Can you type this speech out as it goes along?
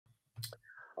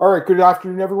All right, good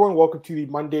afternoon, everyone. Welcome to the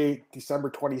Monday,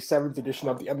 December 27th edition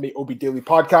of the MMAOB Daily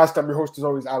Podcast. I'm your host, as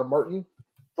always, Adam Martin,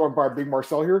 joined by Big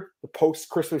Marcel here, the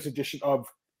post-Christmas edition of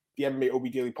the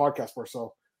MMAOB Daily Podcast.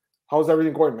 Marcel, how's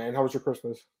everything going, man? How was your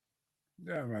Christmas?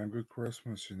 Yeah, man, good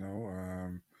Christmas,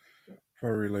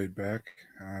 very laid back.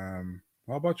 How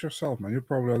about yourself, man? You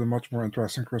probably had a much more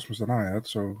interesting Christmas than I had,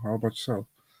 so how about yourself?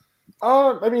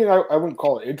 I wouldn't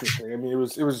call it interesting. I mean, it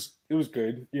was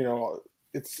good. You know,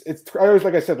 it's. I always,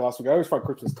 like I said last week, I always find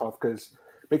Christmas tough because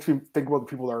it makes me think about the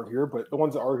people that aren't here, but the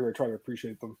ones that are here, I try to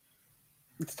appreciate them.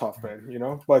 It's tough, man. You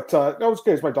know, but that was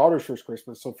good. It's my daughter's first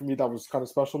Christmas, so for me that was kind of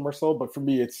special, Marcel. But for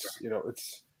me,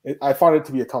 I find it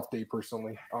to be a tough day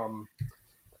personally.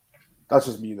 That's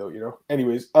just me, though. You know.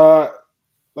 Anyways,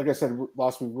 like I said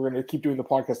last week, we're going to keep doing the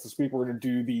podcast this week. We're going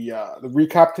to do the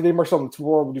recap today, Marcel, and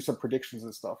tomorrow we'll do some predictions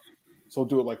and stuff. So we'll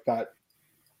do it like that.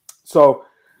 So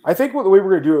I think the way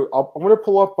we're going to do it, I'm going to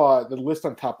pull up the list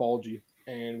on Tapology,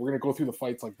 and we're going to go through the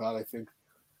fights like that, I think.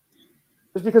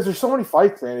 Just because there's so many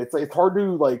fights, man. It's hard to,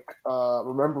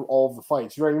 remember all of the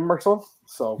fights. You know what I mean, Marcel?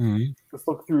 So Let's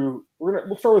look through.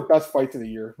 We'll start with best fights of the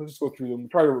year. Let's just go through them.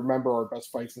 Try to remember our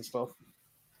best fights and stuff.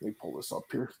 Let me pull this up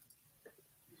here.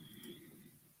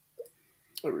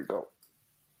 There we go.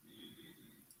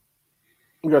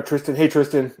 We got Tristan. Hey,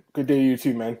 Tristan. Good day to you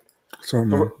too, man. So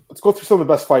let's go through some of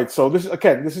the best fights. So this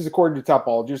is according to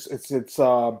Tapology. It's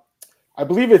I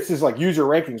believe it's just like user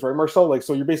rankings, right, Marcel? Like,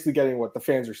 so you're basically getting what the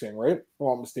fans are saying, right? If I'm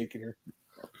not mistaken here.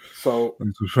 So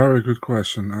that's a very good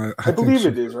question. I believe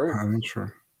it is, right? I'm not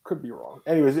sure. Could be wrong.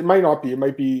 Anyways, it might not be. It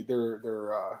might be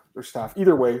their staff.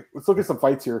 Either way, let's look at some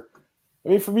fights here. I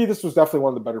mean, for me, this was definitely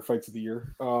one of the better fights of the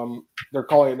year. They're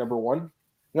calling it number one.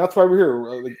 And that's why we're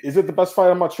here. Like, is it the best fight?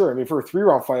 I'm not sure. I mean, for a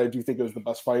 3-round fight, I do think it was the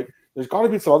best fight. There's got to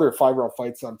be some other 5-round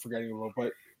fights I'm forgetting about.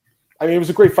 But, I mean, it was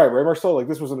a great fight, right, Marcel? Like,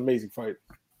 this was an amazing fight.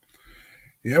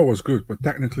 Yeah, it was good. But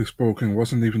technically spoken, it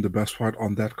wasn't even the best fight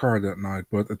on that card that night.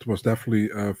 But it was definitely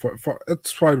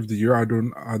it's fight of the year.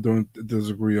 I don't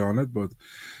disagree on it. But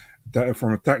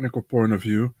from a technical point of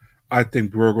view, I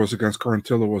think Burgos against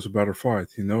Quarantillo was a better fight,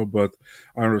 but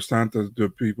I understand that the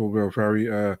people were very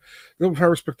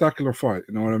spectacular fight,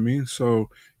 you know what I mean? So,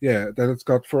 yeah, that it's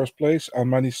got first place on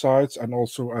many sides, and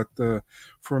also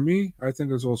for me, I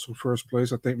think it's also first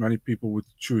place. I think many people would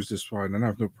choose this fight, and I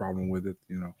have no problem with it,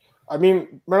 I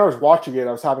mean, when I was watching it,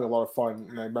 I was having a lot of fun,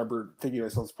 and I remember thinking to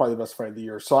myself, it's probably the best fight of the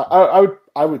year. So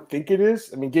I would think it is.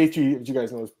 I mean, Gaethje, as you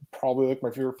guys know, is probably like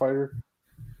my favorite fighter,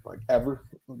 like ever.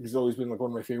 He's always been like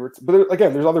one of my favorites. But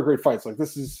again, there's other great fights. Like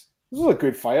this is a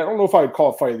good fight. I don't know if I'd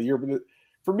call it fight of the year, but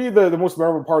for me, the most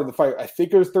memorable part of the fight, I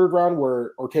think it was third round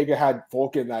where Ortega had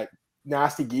Volk in that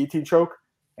nasty guillotine choke,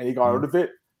 and he got out of it.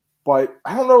 But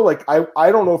I don't know. Like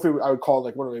I don't know if I would call it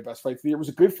like one of my best fights of the year. It was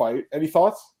a good fight. Any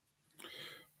thoughts?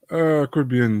 Could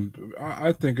be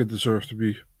I think it deserves to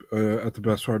be at the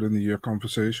best fight in the year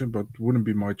conversation, but wouldn't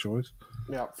be my choice.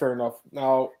 Yeah, fair enough.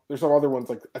 Now there's some other ones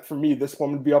like for me, this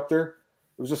one would be up there.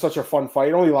 It was just such a fun fight.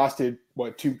 It only lasted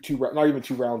two not even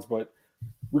 2 rounds, but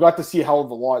we got to see a hell of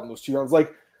a lot in those 2 rounds.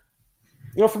 Like,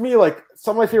 for me, like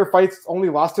some of my favorite fights only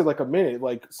lasted like a minute.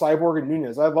 Like Cyborg and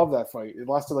Nunez, I love that fight. It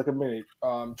lasted like a minute.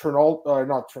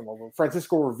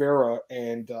 Francisco Rivera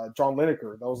and John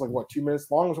Lineker. That was like 2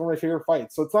 minutes long. It was one of my favorite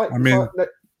fights. So it's not.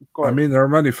 There are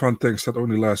many fun things that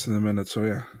only last in a minute. So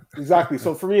yeah, exactly.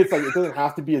 So for me, it's like it doesn't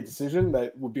have to be a decision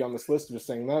that would be on this list. I'm just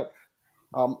saying that.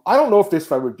 I don't know if this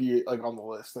fight would be like on the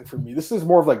list. Like for me, this is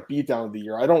more of like beatdown of the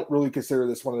year. I don't really consider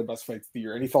this one of the best fights of the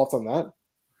year. Any thoughts on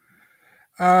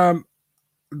that?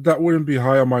 That wouldn't be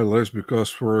high on my list because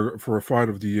for a fight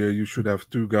of the year, you should have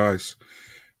 2 guys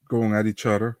going at each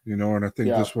other, and I think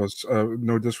this was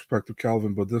no disrespect to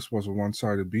Calvin, but this was a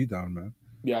one-sided beatdown, man.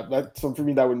 Yeah, so for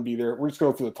me that wouldn't be there. We're just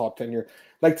going through the top 10 here.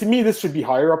 Like to me, this should be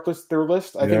higher up their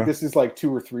list. I think this is like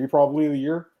 2 or 3 probably of the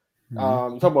year. You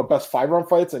talk about best 5-round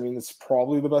fights. I mean, it's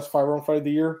probably the best 5-round fight of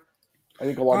the year. I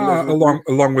think a lot of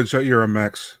along with Jair and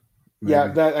Max. Maybe. Yeah,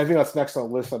 I think that's next on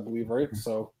the list, I believe, right?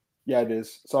 So yeah, it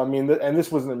is. So I mean, and this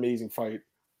was an amazing fight.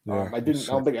 Yeah, I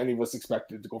don't think any of us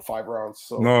expected to go 5 rounds.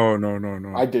 So no.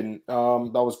 I didn't.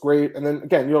 That was great. And then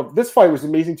again, this fight was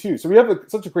amazing too. So we have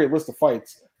such a great list of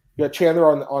fights. We got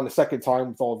Chandler on the second time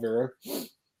with Oliveira.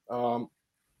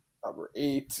 Number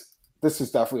 8. This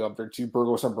is definitely up there too.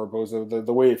 Burgos and Barboza.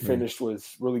 The way it finished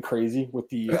was really crazy with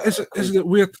the. Is it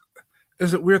weird?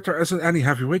 Is it weird? Is it any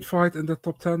heavyweight fight in the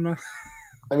top 10, man?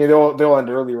 I mean, they'll end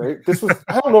early, right? This was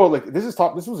I don't know. Like this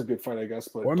was a good fight, I guess.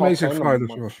 But amazing fight as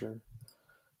well. Sure. I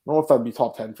don't know if that'd be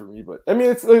top 10 for me, but I mean,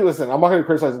 listen. I'm not going to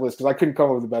criticize the list because I couldn't come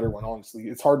up with a better one. Honestly,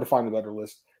 it's hard to find a better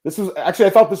list. This was actually I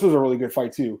thought this was a really good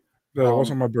fight too. Yeah, it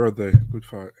was on my birthday. Good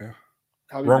fight. Yeah.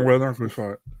 Wrong winner, good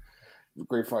fight.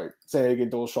 Great fight.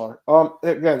 Sandhagen, Dillashaw.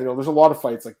 Again, there's a lot of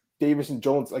fights like Davis and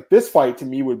Jones. Like this fight to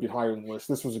me would be higher on the list.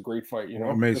 This was a great fight.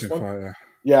 Amazing fight.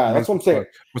 Yeah, amazing, that's what I'm saying. It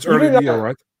was early in the year,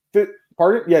 right?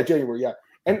 Pardon? Yeah, January. Yeah,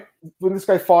 and when this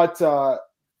guy fought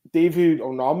David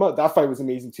Onama, that fight was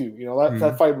amazing too.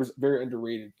 That fight was very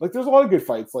underrated. Like there's a lot of good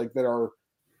fights like that are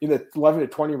in the 11 to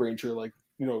 20 range here. Like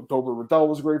Dober Riddell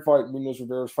was a great fight. Munoz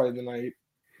Rivera's fight of the night.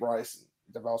 Rice.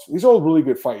 These are all really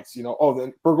good fights,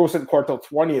 then Burgos and Quartel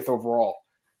 20th overall.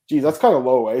 Geez, that's kind of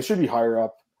low. It should be higher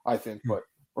up, I think. But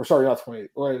sorry, not 20th.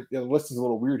 The list is a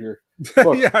little weird here.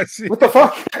 Look, yeah, I see. What the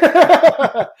fuck?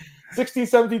 16,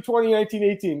 17, 20, 19,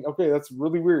 18. Okay, that's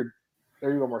really weird.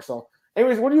 There you go, Marcel.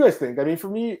 Anyways, what do you guys think? I mean, for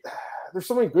me, there's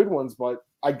so many good ones, but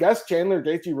I guess Chandler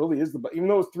Gaethje really is even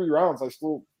though it's 3 rounds,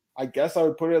 I guess I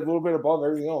would put it a little bit above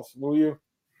everything else. Will you?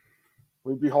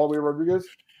 Would it be Holloway Rodriguez?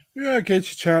 Yeah,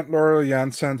 Gaethje, Chandler,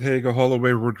 Jan Sandhagen,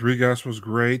 Holloway, Rodriguez was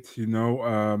great.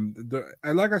 And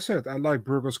like I said, I like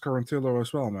Burgos Carantillo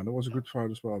as well, man. It was a good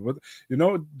fight as well. But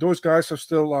those guys are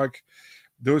still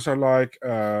those are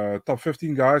top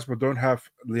 15 guys, but don't have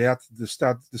yet the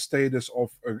status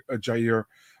of a Jair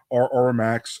or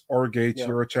Max or Gaethje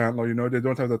or Chandler. They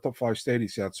don't have the top 5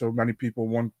 status yet. So many people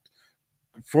won't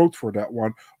vote for that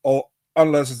one,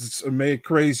 unless it's a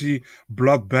crazy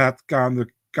bloodbath kind of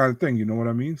thing, you know what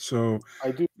I mean? So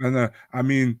I do, and I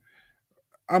mean,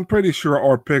 I'm pretty sure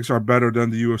our picks are better than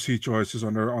the UFC choices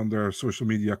on their social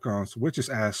media accounts, which is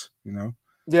ass,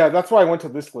 Yeah, that's why I went to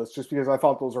this list, just because I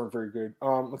thought those aren't very good.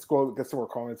 Let's go get some more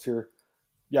comments here.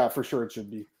 Yeah, for sure it should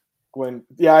be. Glenn,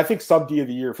 yeah, I think sub D of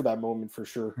the year for that moment for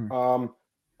sure.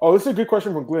 This is a good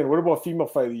question from Glenn. What about female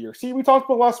fight of the year? See, we talked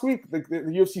about last week the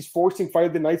UFC's forcing fight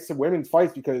of the nights to women's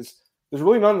fights because there's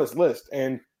really none on this list.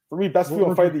 And for me, best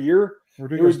female fight of the year.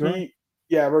 Rodriguez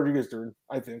Dern.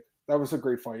 I think that was a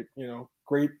great fight.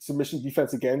 Great submission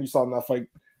defense again. You saw in that fight.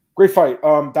 Great fight.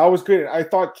 That was good. I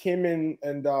thought Kim and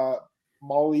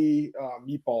Molly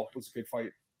Meatball was a good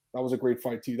fight. That was a great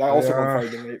fight too. That also won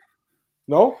fight tonight.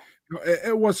 No,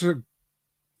 it was a.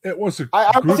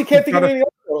 I honestly can't think of anything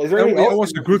else. Is there anything else? It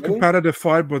was a good competitive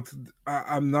fight, but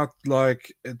I'm not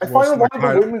like it. I find a lot of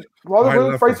the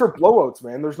women's fights are blowouts,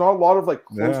 man. There's not a lot of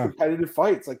close competitive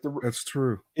fights. That's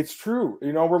true. It's true.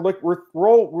 We're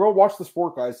all watch the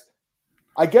sport, guys.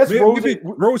 I guess Rose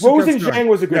and Zhang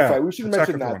was a good fight. We should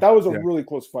mention that. That was a really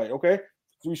close fight. Okay,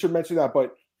 so we should mention that.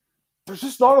 But there's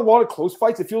just not a lot of close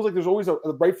fights. It feels like there's always a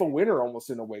rightful winner, almost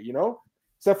in a way,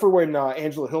 Except for when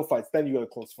Angela Hill fights, then you got a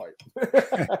close fight.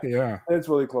 Yeah, and it's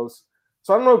really close.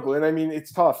 So I don't know, Glenn. I mean,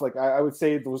 it's tough. I would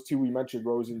say those two we mentioned,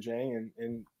 Rose and Zhang,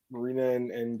 and Marina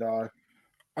and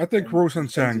I think Rose and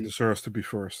Zhang deserves to be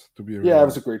first. It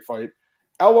was a great fight.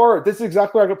 LR, this is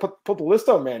exactly why I could put the list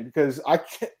out, man, because I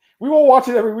can't. We won't watch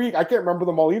it every week. I can't remember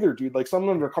them all either, dude. Some of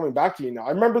them are coming back to you now.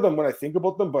 I remember them when I think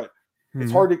about them, but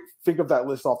it's hard to think of that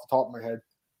list off the top of my head.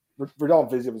 Riddell and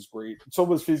Fiziev was great. So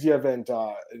was Fiziev and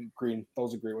Green. That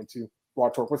was a great one too.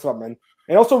 Torque, what's up, man?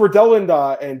 And also Riddell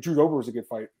and Drew Dober was a good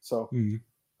fight. So,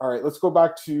 all right, let's go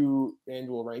back to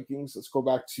annual rankings. Let's go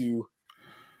back to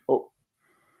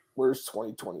where's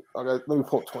 2020? Okay, let me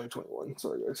pull up 2021.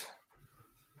 Sorry, guys.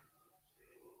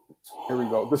 Here we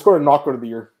go. Let's go to knockout of the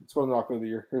year.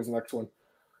 Here's the next one.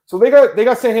 So they got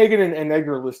Sandhagen and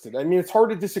Edgar listed. I mean, it's hard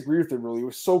to disagree with it. Really, it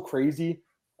was so crazy. It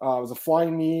was a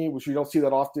flying knee, which we don't see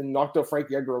that often. Knocked out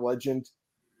Frankie Edgar, a legend.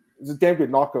 It was a damn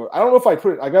good knockout. I don't know if I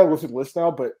put it. I gotta look at the list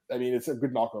now, but I mean, it's a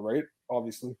good knockout, right?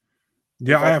 Obviously.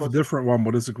 Yeah, I have a different one,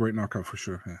 but it's a great knockout for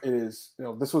sure. Yeah. It is.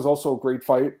 This was also a great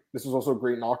fight. This was also a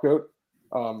great knockout.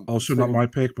 Also not my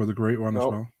pick, but a great one as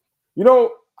well.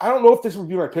 I don't know if this would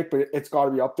be my pick, but it's got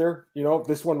to be up there.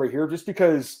 This one right here, just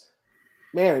because,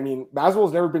 man, I mean,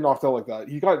 Masvidal's never been knocked out like that.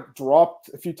 He got dropped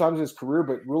a few times in his career,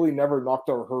 but really never knocked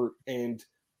out or hurt. And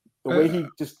the way he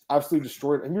just absolutely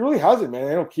destroyed, and he really hasn't, man.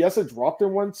 I know Chiesa dropped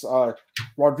him once.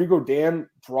 Rodrigo Dam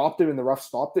dropped him, and the ref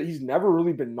stopped it. He's never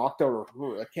really been knocked out or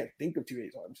hurt. I can't think of too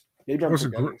many times. Maybe I'm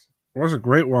forgetting. It was a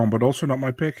great one, but also not my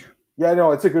pick. Yeah,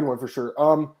 no, it's a good one for sure.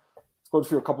 Let's go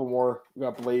through a couple more. We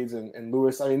got Blades and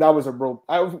Lewis. I mean, that was a real.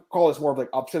 I would call this more of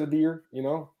upset of the year.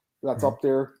 That's up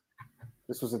there.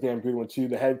 This was a damn good one too.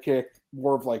 The head kick,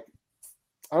 more of I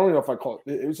don't even know if I call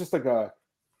it. It was just a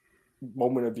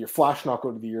moment of the year, flash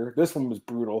knockout of the year. This one was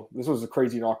brutal. This was a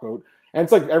crazy knockout, and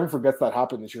it's everyone forgets that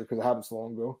happened this year because it happened so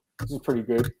long ago. This is pretty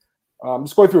good.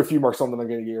 Just going through a few more, something I'm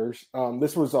going to get yours.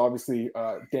 This was obviously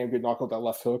a damn good knockout. That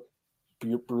left hook,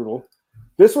 brutal.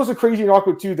 This was a crazy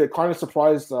knockout too that kind of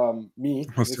surprised me.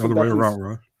 It's the other way around,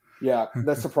 right? Yeah,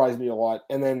 that surprised me a lot.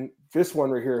 And then this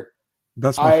one right here.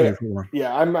 That's my favorite one.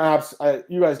 Yeah,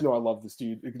 you guys know I love this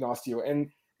dude, Ignacio. And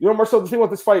Marcel, the thing about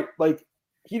this fight,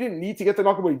 he didn't need to get the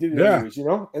knockout, but he did it Yeah. anyways, you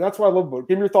know? And that's what I love about it.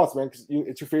 Give me your thoughts, man, because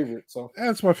it's your favorite. So Yeah,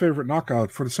 it's my favorite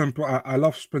knockout for the simple. I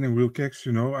love spinning wheel kicks,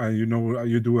 you know,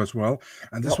 you do as well.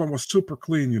 And this one was super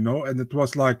clean, you know, and it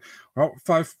was like, well,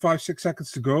 6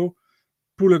 seconds to go,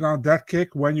 pulling out that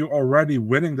kick when you're already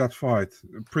winning that fight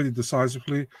pretty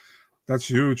decisively. That's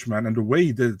huge, man. And the way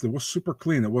he did it was super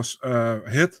clean. It was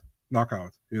hit,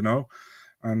 knockout, you know.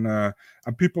 And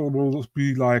people will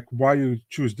be like, why you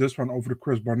choose this one over the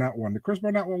Chris Barnett one? The Chris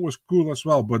Barnett one was cool as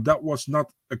well, but that was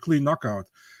not a clean knockout.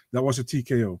 That was a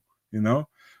TKO, you know.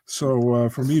 So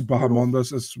for me,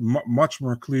 Bahamondes is much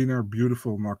more cleaner,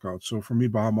 beautiful knockout. So for me,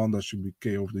 Bahamondes should be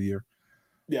KO of the year.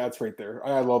 Yeah, it's right there.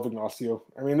 I love Ignacio.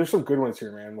 I mean, there's some good ones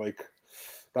here, man. Like,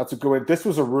 that's a good one. This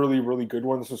was a really, really good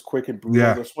one. This was quick and brutal,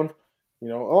 Yeah. this one. You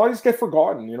know, a lot of these get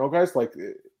forgotten, you know, guys. Like,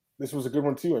 this was a good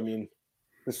one, too. I mean,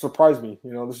 this surprised me.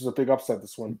 You know, this was a big upset,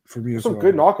 this one. For me There's some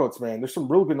good knockouts, man. There's some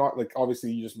real good like,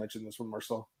 obviously, you just mentioned this one,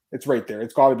 Marcel. It's right there.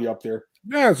 It's got to be up there.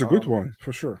 Yeah, it's a good one,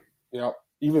 for sure. Yeah.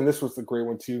 Even this was the great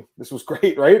one, too. This was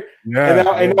great, right? Yeah.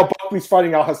 And now Buckley's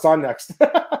fighting Al Hassan next.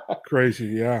 Crazy,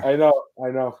 yeah. I know.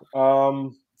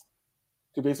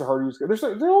 Tubasa Hardy was good.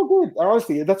 They're all good.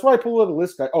 Honestly, that's why I pulled out the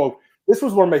list, guy. Oh, this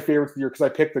was one of my favorites of the year because I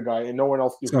picked the guy and no one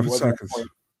else knew who he was. 7 seconds.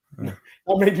 Yeah.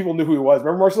 Not many people knew who he was.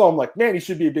 Remember, Marcel? I'm like, man, he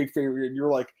should be a big favorite. And you're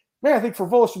like, man, I think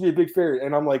Favola should be a big favorite.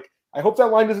 And I'm like, I hope that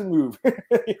line doesn't move.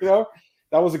 You know,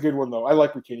 that was a good one though. I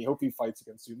like McKinney. Hope he fights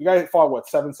against you. The guy fought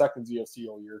 7 seconds UFC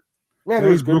all year. Man,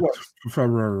 there was good ones. For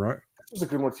February, right? This was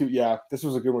a good one too. Yeah, this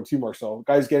was a good one too, Marcel.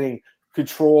 The guy's getting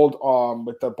controlled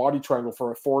with the body triangle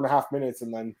for 4.5 minutes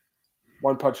and then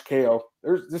one punch KO.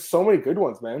 There's so many good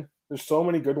ones, man. There's so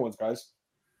many good ones, guys.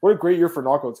 What a great year for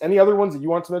knockouts. Any other ones that you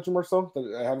want to mention, Marcel,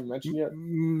 that I haven't mentioned yet?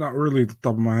 Not really at the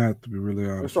top of my head, to be really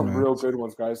honest. There's some real good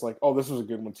ones, guys. Like, oh, this was a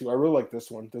good one too. I really like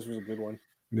this one. This was a good one.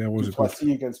 Yeah, it was a good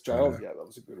one. Against Giles. Yeah, that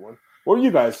was a good one. What are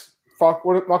you guys?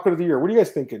 What knockout of the year? What are you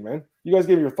guys thinking, man? You guys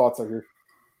give me your thoughts out here.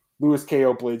 Lewis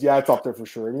KO Blades. Yeah, it's up there for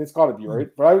sure. I mean, it's got to be, right?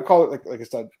 But I would call it, like I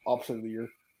said, opposite of the year.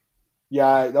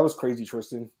 Yeah, that was crazy,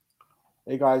 Tristan.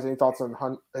 Hey, guys, any thoughts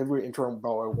on every interim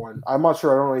belt I won? I'm not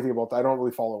sure. I don't know anything about that. I don't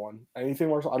really follow one. Anything,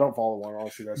 Marcel? I don't follow one,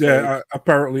 honestly. Guys. Yeah,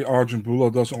 apparently Arjun Bula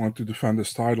doesn't want to defend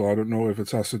his title. I don't know if it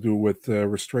has to do with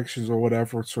restrictions or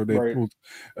whatever. So they pulled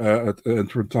an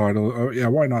interim title. Yeah,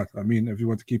 why not? I mean, if you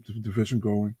want to keep the division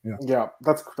going. Yeah,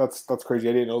 that's crazy.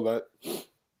 I didn't know that.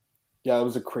 Yeah, that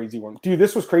was a crazy one. Dude,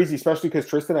 this was crazy, especially because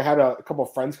Tristan, I had a couple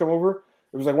of friends come over.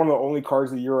 It was like one of the only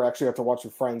cards of the year I actually got to watch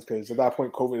with friends because at that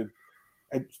point, COVID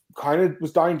it kind of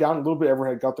was dying down a little bit.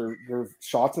 Everyone had got their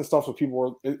shots and stuff, so people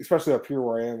were, especially up here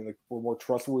where I am, like were more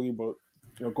trustworthy about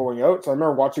going out. So I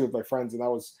remember watching with my friends, and I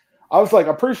was like,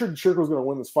 I'm pretty sure Chirko was going to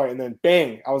win this fight, and then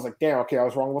bang, I was like, damn, okay, I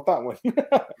was wrong about that one.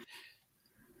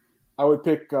 I would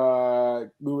pick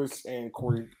Lewis and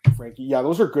Corey Frankie. Yeah,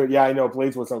 those are good. Yeah, I know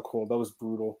Blades was out cold. That was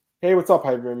brutal. Hey, what's up,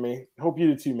 Hyper MMA? Hope you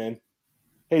did too, man.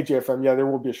 Hey, JFM. Yeah, there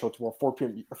will be a show tomorrow, 4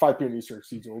 p.m. 5 p.m. Eastern.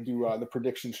 We'll do the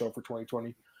prediction show for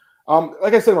 2020.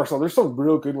 Like I said, Marcel, there's some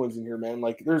real good ones in here, man.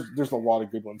 Like there's a lot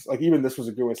of good ones. Like even this was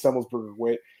a good one, Semmelsberger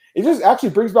Witt. It just actually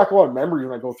brings back a lot of memories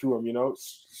when I go through them.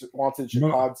 Swanson,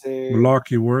 Chikadze,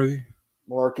 Malarkey Worthy.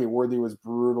 Malarkey Worthy was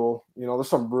brutal. There's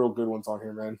some real good ones on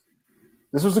here, man.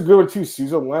 This was a good one too.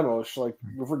 Souza Lemos. Like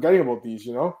we're forgetting about these.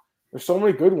 There's so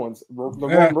many good ones.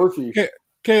 Ron Murphy.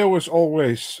 KO is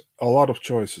always a lot of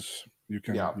choices. You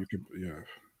can. I agree.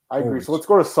 Always. So let's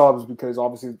go to subs because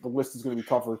obviously the list is going to be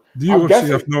tougher. The UFC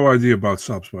have no idea about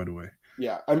subs, by the way.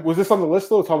 Yeah. And was this on the list,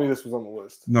 though? Tell me this was on the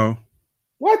list. No.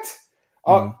 What?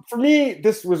 No. For me,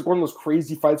 this was one of those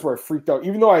crazy fights where I freaked out.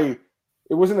 Even though it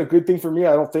wasn't a good thing for me,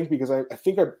 I don't think, because I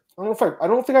think I don't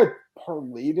think I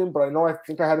parlayed him, but I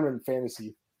think I had him in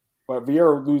fantasy. But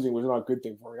Vieira losing was not a good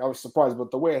thing for me. I was surprised, but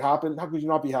the way it happened, how could you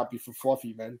not be happy for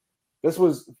Fluffy, man? This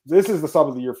is the sub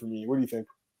of the year for me. What do you think?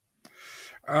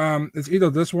 It's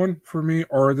either this one for me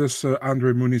or this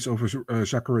Andre Muniz over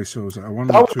Jacare Souza. That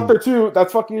was up there too.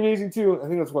 That's fucking amazing too. I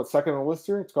think that's second on the list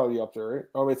here. It's got to be up there, right?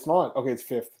 Oh, it's not. Okay, it's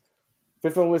fifth.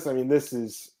 Fifth on the list. I mean, this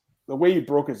is the way he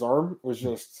broke his arm was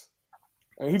just.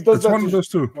 And he does it's that. One of those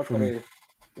two. For me.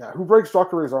 Yeah, who breaks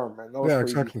Jacare's arm, man? That was crazy.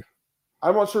 Exactly.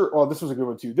 I'm not sure. Oh, this was a good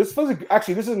one too. This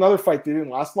is another fight that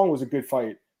didn't last long. It was a good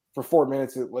fight. For 4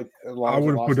 minutes, I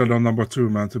wouldn't put that on number 2,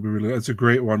 man. To be really, it's a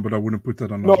great one, but I wouldn't put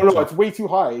that on number 2. No, it's way too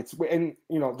high. This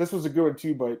was a good one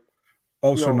too, but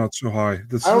also not so high. I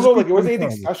don't know, like it wasn't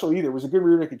anything special either. It was a good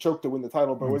rear naked choke to win the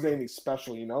title, but it wasn't anything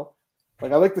special,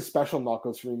 Like I like the special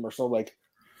knockouts for me, Marcel. Like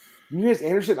Nunez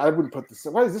Anderson, I wouldn't put this.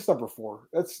 Why is this number 4?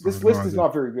 This list is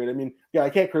not very good. I mean, yeah, I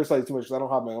can't criticize too much because I don't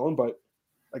have my own, but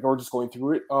like we're just going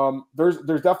through it. There's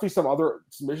definitely some other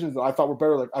submissions that I thought were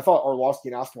better. Like I thought Arlovsky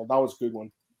and Aspinall, that was a good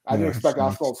one. I didn't Yeah, expect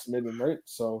Aspinall to submit him, right?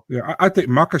 So yeah, I think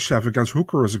Makachev against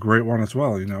Hooker is a great one as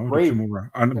well. You know, the great, Kimura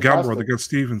and Gamrot fantastic, against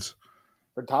Stevens.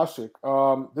 fantastic.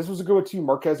 This was a good one too.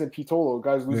 Marquez and Pitolo,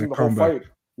 guys losing the whole Comeback. fight.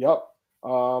 Yep.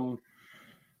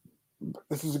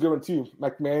 This was a good one too.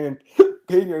 McMahon and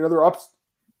Payne,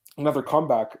 another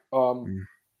comeback.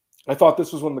 I thought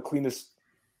this was one of the cleanest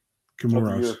of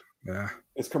the year. Yeah,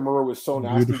 His Kimura was so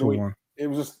nasty. Beautiful one. It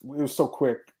was so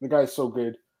quick. The guy's so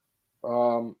good.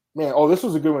 This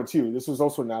was a good one too. This was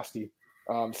also nasty.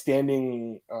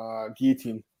 Standing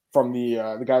guillotine from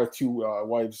the guy with two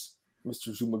wives,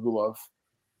 Mr. Zumagulov.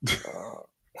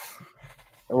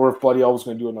 And we're bloody hell was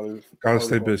going to do another. Gotta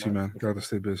stay busy, man. Gotta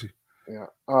stay busy. Yeah.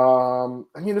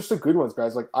 I mean, there's some good ones,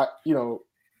 guys. Like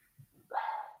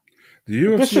the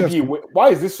UFC this should be. Why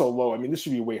is this so low? I mean, this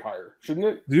should be way higher, shouldn't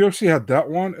it? The UFC had that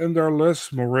one in their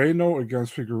list: Moreno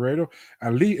against Figueiredo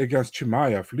and Lee against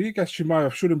Chimaev. Lee against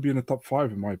Chimaev shouldn't be in the top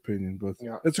 5 in my opinion, but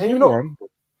it's a good one.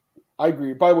 I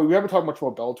agree. By the way, we haven't talked much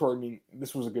about Bellator. I mean,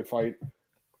 this was a good fight.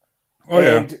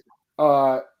 Didn't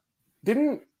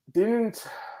AJ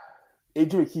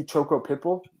McKee choke out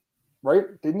Pitbull,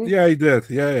 right? Didn't he? Yeah, he did.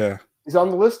 Yeah. Is it on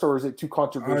the list or is it too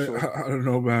controversial? I don't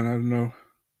know, man. I don't know.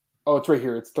 Oh, it's right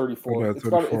here. It's 34. Yeah,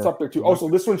 34. It's up there too. Oh, so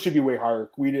this one should be way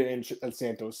higher. Guida and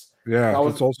Santos. Yeah,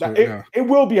 it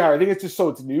will be higher. I think it's just so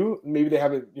it's new. Maybe they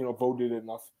haven't voted it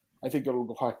enough. I think it'll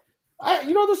go high.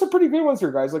 There's some pretty good ones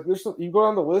here, guys. Like you go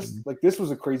down the list. Like this was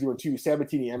a crazy one too.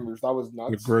 Sabatini Embers. That was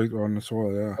nuts. A great one as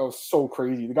well. Yeah. That was so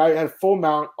crazy. The guy had full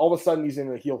mount. All of a sudden, he's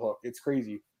in a heel hook. It's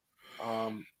crazy.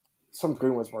 Some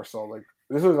good ones, Marcel. Like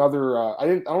this is another. I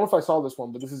don't know if I saw this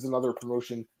one, but this is another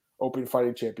promotion open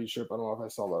fighting championship. I don't know if I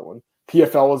saw that one.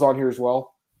 PFL is on here as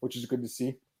well, which is good to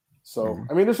see. So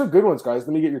I mean, there's some good ones, guys.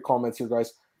 Let me get your comments here,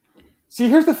 guys. See,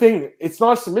 here's the thing. It's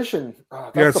not a submission.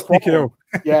 That's the problem.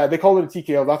 TKO. Yeah, they call it a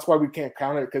TKO. That's why we can't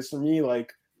count it. Because for me,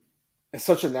 like, it's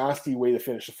such a nasty way to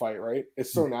finish a fight, right?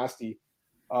 It's so nasty.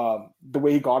 The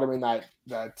way he got him in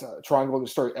that triangle and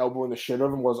started elbowing the shit out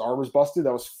of him while his arm was busted.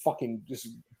 That was fucking just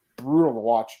brutal to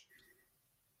watch.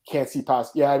 Can't see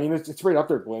past. Yeah, I mean, it's right up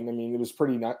there, Glenn. I mean, it was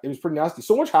pretty nasty.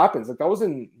 So much happens. Like, that was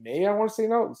in May, I want to say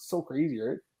now. It's so crazy,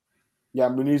 right? Yeah,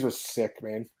 Muniz was sick,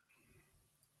 man.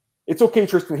 It's okay,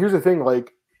 Tristan. Here's the thing,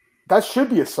 like, that should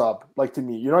be a sub, like, to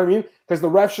me. You know what I mean? Because the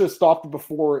ref should have stopped it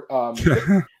before.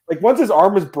 Like, once his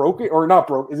arm was broken, or not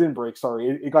broke, it didn't break, sorry.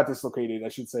 It got dislocated, I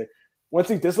should say. Once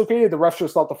he dislocated, the ref should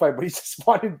have stopped the fight, but he just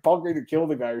wanted Bulgari to kill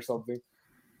the guy or something.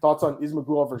 Thoughts on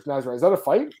Ismagulov versus Nazareth? Is that a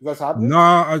fight? Is that happening?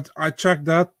 No, I checked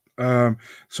that.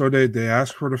 So they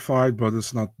asked for the fight, but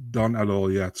it's not done at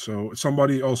all yet. So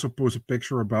somebody also posted a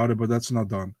picture about it, but that's not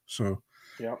done. So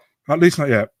yeah, at least not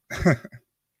yet.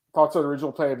 Thoughts on the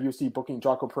original play of UFC booking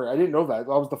Jocko Pereira? I didn't know that. That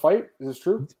was the fight? Is this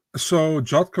true? So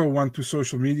Jotko went to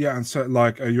social media and said,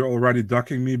 like, you're already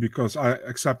ducking me because I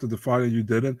accepted the fight and you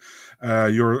didn't.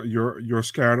 You're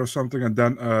scared or something. And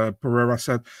then Pereira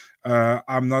said,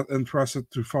 I'm not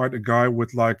interested to fight a guy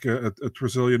with like a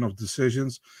trillion of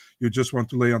decisions. You just want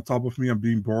to lay on top of me and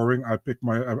being boring. I pick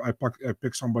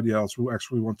somebody else who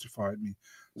actually wants to fight me.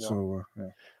 Yeah. So yeah.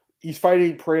 He's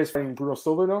fighting Bruno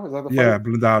Silva now? Is that the fight? Yeah,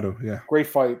 Blindado, yeah. Great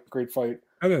fight.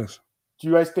 It is. Do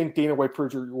you guys think Dana White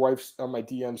privilege, your wife's on my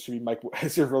DMs should be Mike?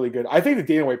 It's really good. I think the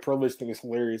Dana White privilege thing is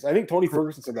hilarious. I think Tony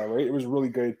Ferguson said that, right? It was really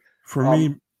good. For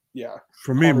me, yeah.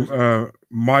 For me,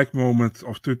 Mike moment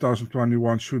of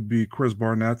 2021 should be Chris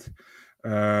Barnett.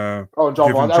 John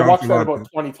Vaughn. I watched that about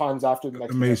 20 times after the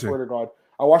next day. I swear to God.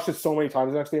 I watched it so many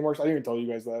times the next day, Marks. I didn't even tell you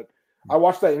guys that. I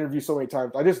watched that interview so many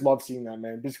times. I just love seeing that,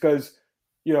 man. Because,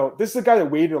 this is a guy that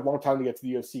waited a long time to get to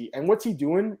the UFC. And what's he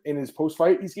doing in his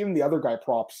post-fight? He's giving the other guy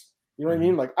props. You know what I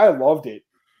mean? Like, I loved it.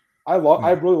 I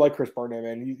really like Chris Barnett,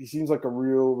 man. He seems like a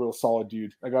real solid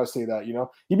dude. I gotta say that,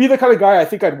 He'd be the kind of guy I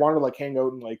think I'd want to like hang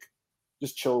out and like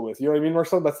just chill with. You know what I mean,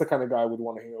 Marcel? That's the kind of guy I would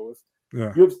want to hang out with.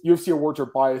 Yeah. UFC awards are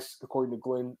biased, according to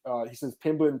Glenn. He says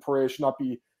Pimblett and Pereira should not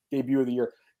be debut of the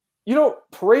year.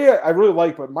 Pereira I really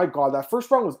like, but my God, that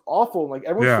first round was awful. Like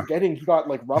everyone's forgetting he got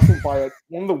like ruffled by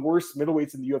one of the worst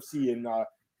middleweights in the UFC in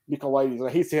Nicolaides. And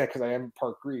I hate saying that because I am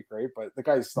part Greek, right? But the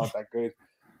guy's not that good.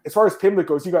 As far as Pimblett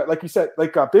goes, you got, like you said,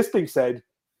 like Bisping said,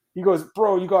 he goes,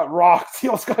 bro, you got rocked. He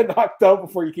almost got knocked out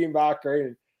before you came back, right?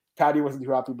 And Patty wasn't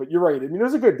too happy, but you're right. I mean, it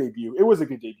was a good debut. It was a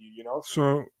good debut,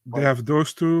 So they have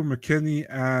those two, McKinney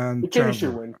and McKinney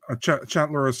should win.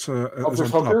 Chandler is on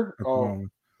Hooker?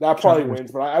 That probably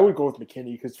wins, but I would go with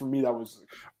McKinney because for me that was.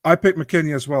 I picked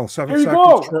McKinney as well. 7 there you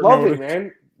seconds. Go. Love it,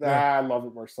 man. I love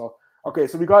it, Marcel. Okay,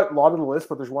 so we got a lot of the list,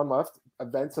 but there's one left.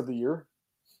 Events of the year.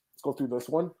 Let's go through this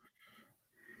one.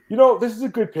 You know, this is a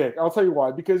good pick. I'll tell you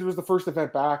why. Because it was the first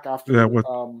event back after with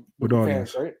the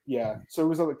audience. fans, right? Yeah. So it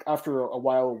was like after a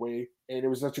while away, and it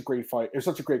was such a great fight. It was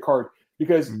such a great card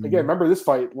because again, remember this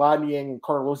fight, Ladniang and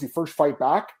Carnelossi first fight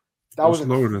back. That was a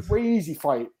loaded. crazy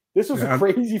fight. This was a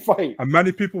crazy fight. And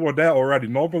many people were there already.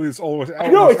 Normally it's always I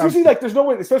know, it's usually like there's no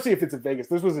way, especially if it's in Vegas.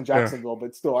 This was in Jacksonville,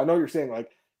 but still, I know you're saying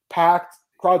like packed,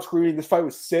 crowd screaming. This fight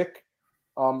was sick.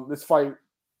 This fight,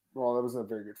 well, that wasn't a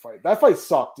very good fight. That fight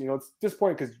sucked. You know, it's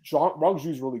disappointing because Rong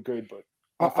Zhu's really good, but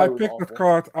I picked that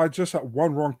card. I just had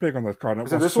one wrong pick on that card.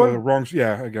 Is it this one? Wrong,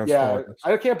 against August.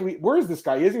 I can't believe. Where is this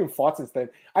guy? He hasn't even fought since then.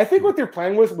 I think what their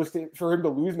plan was for him to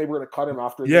lose, and they were going to cut him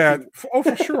after. Yeah,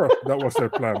 for sure. That was their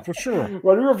plan, for sure.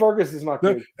 Rodrigo Vargas is not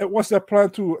good. It was their plan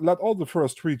to let all the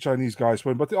first 3 Chinese guys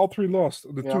win, but they all 3 lost.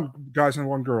 The 2 guys and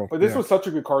 1 girl. But this was such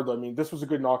a good card, though. I mean, this was a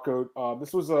good knockout.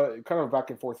 This was a kind of a back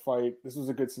and forth fight. This was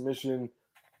a good submission,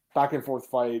 back and forth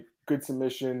fight, good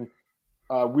submission.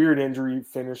 Weird injury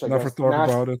finish. Never thought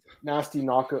about it. Nasty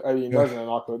knockout. I mean, it wasn't a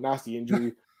knockout. Nasty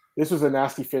injury. This was a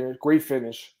nasty finish. Great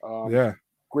finish.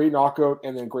 Great knockout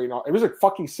and then great knockout. It was a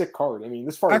fucking sick card. I mean,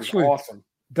 this fight was awesome.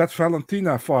 That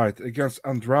Valentina fight against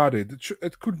Andrade,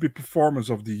 it could be performance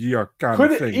of the year kind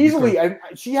of thing. Easily. And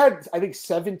she had, I think,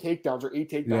 7 takedowns or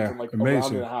 8 takedowns in like amazing. A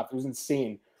round and a half. It was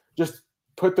insane. Just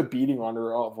put the beating on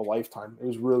her of a lifetime. It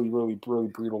was really, really, really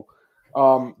brutal.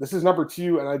 This is number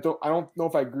 2, and I don't know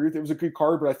if I agree with it. It was a good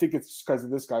card, but I think it's because of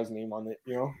this guy's name on it,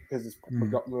 you know, because it's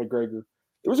McGregor.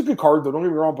 It was a good card, though. Don't get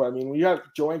me wrong, but I mean, when you have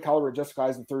Joanne Calder and Jessica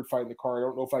Eyes in 3rd fight in the card, I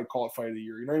don't know if I'd call it fight of the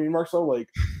year. You know what I mean, Marcel? Like,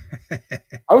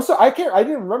 I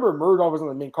didn't remember Murdoch was on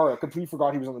the main card. I completely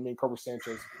forgot he was on the main card with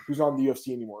Sanchez, who's not in the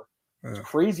UFC anymore. It's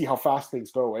crazy how fast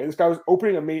things go. Eh? This guy was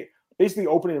basically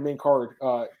opening a main card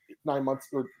 9 months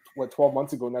or 12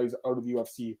 months ago. Now he's out of the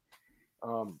UFC.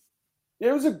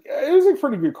 It was a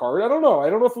pretty good card. I don't know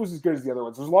if it was as good as the other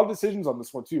ones. There's a lot of decisions on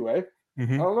this one too, eh?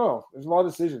 Mm-hmm. I don't know. There's a lot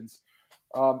of decisions.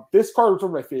 This card was one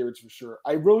of my favorites for sure.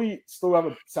 I really still have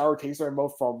a sour taste in my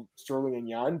mouth from Sterling and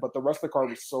Yan, but the rest of the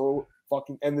card was so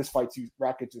fucking. And this fight too,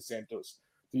 Rakic and Santos.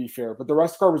 To be fair, but the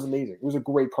rest of the card was amazing. It was a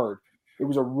great card. It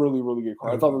was a really, really good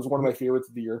card. I thought it was one of my favorites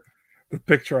of the year. The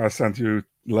picture I sent you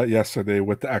yesterday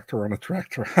with the actor on a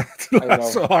tractor. I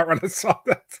saw when I saw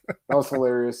that. That was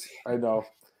hilarious. I know.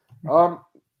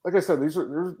 Like I said,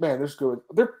 they're good.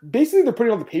 They're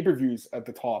putting all the pay-per-views at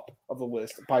the top of the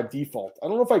list by default. I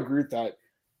don't know if I agree with that.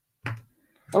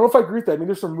 I mean,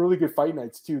 there's some really good fight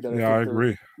nights too. I agree.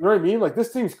 You know what I mean? Like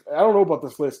this team's. I don't know about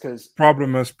this list because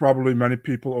problem is probably many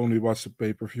people only watch the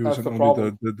pay-per-views and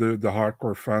only the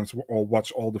hardcore fans all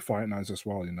watch all the fight nights as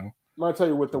well. You know. I'm gonna tell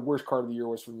you what the worst card of the year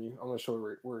was for me. I'm gonna show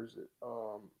you where is it.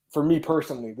 For me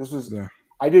personally, this was. Yeah.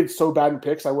 I did so bad in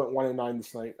picks. I went 1-9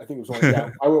 this night. I think it was only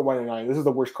I went 1-9. This is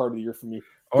the worst card of the year for me.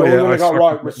 I got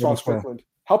wrong with Sean Strickland.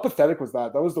 How pathetic was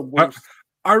that? That was the worst.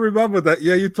 I remember that.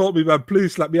 Yeah, you told me, man.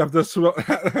 Please let me have this.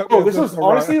 This was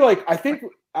honestly like I think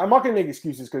I'm not gonna make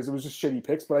excuses because it was just shitty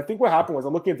picks. But I think what happened was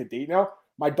I'm looking at the date now.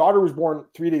 My daughter was born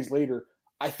 3 days later.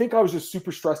 I think I was just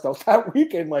super stressed out that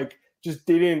week and like just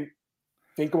didn't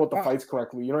think about the fights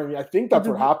correctly. You know what I mean? I think that's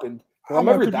what happened. I'm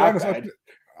never that bad.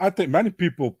 I think many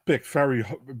people picked very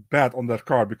bad on that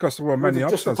card because there were many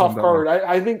upsets. Just a tough card.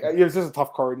 I think it's just a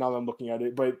tough card now that I'm looking at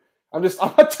it. But I'm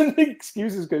not to make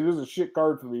excuses because it was a shit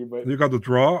card for me. But you got the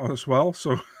draw as well,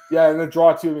 so yeah, and the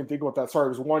draw too. I didn't think about that. Sorry,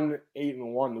 it was 1-8-1.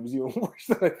 It was even worse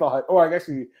than I thought. Oh, I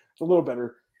actually it's a little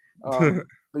better.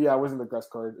 But yeah, it wasn't the best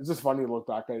card. It's just funny to look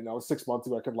back at it now. It was 6 months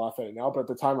ago. I could laugh at it now, but at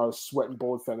the time I was sweating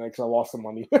bullets that night because I lost some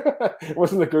money. It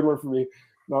wasn't a good one for me.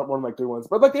 Not one of my good ones,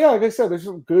 but like I said, there's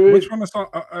some good. Which one is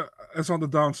on the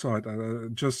downside?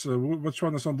 Which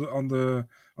one is on the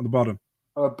bottom?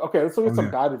 Okay, let's look at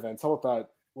some bad events. How about that?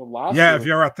 Well, last year, if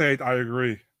you're at 8, I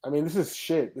agree. I mean, this is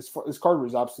shit. This card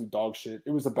was absolute dog shit.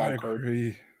 It was a bad card.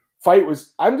 Agree. Fight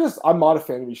was. I'm not a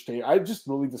fan of Ishii. I just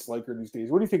really dislike her these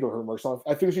days. What do you think of her, Marcel?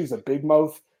 I think she's a big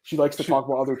mouth. She likes to talk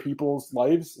about other people's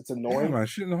lives. It's annoying. Yeah, man,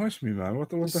 she annoys me, man. What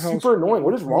the hell? Super annoying.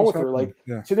 What is wrong with her? Like,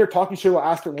 sitting there talking shit about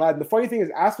Aspen Ladd. And the funny thing is,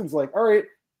 Aspen's like, all right,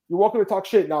 you're welcome to talk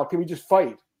shit. Now, can we just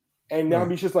fight? And now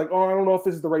he's just like, oh, I don't know if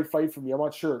this is the right fight for me. I'm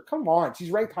not sure. Come on.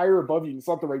 She's ranked higher above you. It's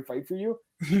not the right fight for you.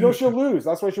 You know she'll lose.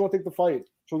 That's why she won't take the fight.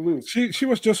 She'll lose. She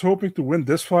was just hoping to win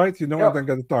this fight, and then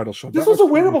get the title shot. This was a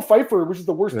winnable fight for her, which is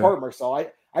the worst part, Marcel.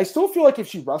 I still feel like if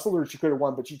she wrestled her, she could have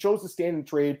won, but she chose to stand and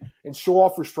trade and show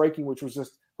off her striking, which was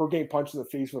just her getting punched in the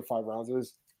face for 5 rounds. It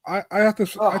was. I had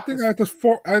this. I think I had this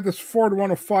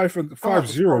 4-1 or 5 and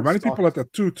 5-0. Many people had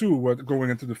that 2-2 going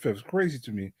into the 5th. Crazy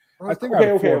to me. I think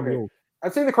okay.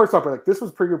 I'd say the card's not, but like this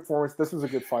was pretty good performance. This was a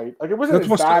good fight. Like it wasn't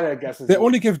as bad, I guess. As they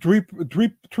only give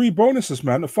three bonuses,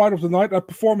 man. A fight of the night, a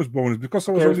performance bonus, because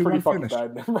there was only one finish.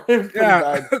 Bad. It was pretty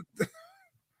bad.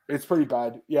 It's pretty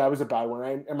bad. Yeah, it was a bad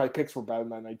one. And my picks were bad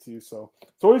that night too. So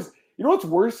it's always, you know what's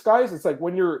worse, guys? It's like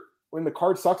when the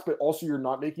card sucks, but also you're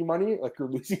not making money, like you're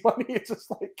losing money. It's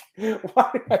just like, why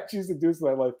did I choose to do this in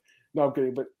my life? No, I'm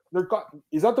kidding. But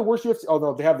is that the worst UFC? Oh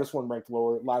no, they have this one ranked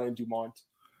lower. Lana and Dumont.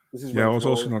 This is it was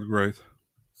also not great.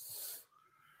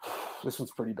 This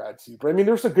one's pretty bad too. But I mean,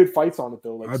 there's some good fights on it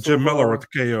though. Like Jim Miller at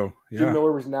KO. Yeah. Jim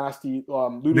Miller was nasty.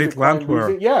 Nate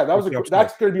Landwehr. Yeah, that's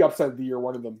going to be upset of the year.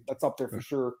 One of them. That's up there for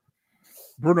sure.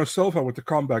 Bruno Silva with the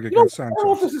comeback against Sanchez. I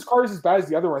don't know if this card is as bad as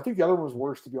the other one. I think the other one was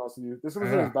worse, to be honest with you. This one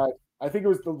wasn't as bad. I think it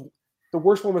was the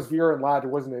worst one was Vieira and Ladd,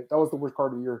 wasn't it? That was the worst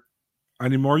card of the year.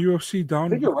 Any more UFC down? I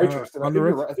think you're right, Tristan.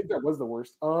 I think that was the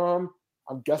worst. I'm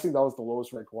guessing that was the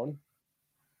lowest ranked one.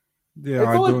 Yeah,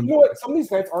 I feel like, you know what? Some of these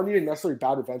events aren't even necessarily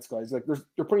bad events, guys. Like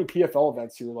they're putting PFL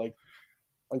events here. Like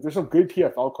there's some good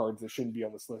PFL cards that shouldn't be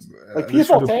on this list. Like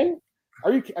PFL 10.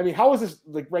 I mean, how is this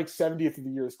like ranked 70th of the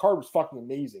year? This card was fucking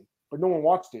amazing, but no one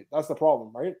watched it. That's the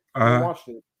problem, right? No one watched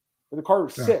it. But the card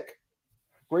was sick.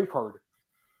 Great card.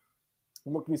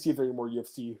 I'm looking to see if there's any more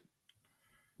UFC.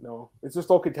 No, it's just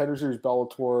all Contender Series,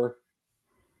 Bellator,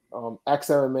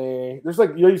 XMMA. There's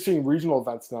like you're seeing regional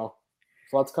events now,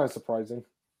 so that's kind of surprising.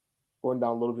 Going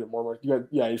down a little bit more.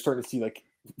 You're starting to see like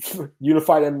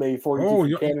unified MMA 42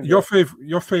 from Canada. Your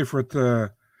favorite.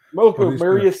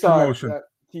 Marius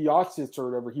Kiyotsits or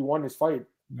whatever. He won his fight.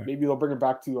 Yeah. Maybe they'll bring him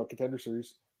back to a Contender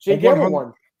Series. Shane Campbell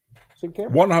won. Shane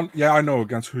Campbell. 100. Yeah, I know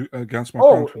against my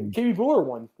country. KB Buller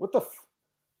won. What the?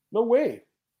 No way.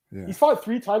 Yeah. He's fought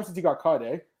 3 times since he got caught.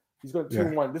 He's got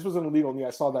 2-1. This was an illegal. I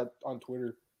saw that on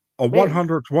Twitter.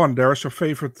 101. There's your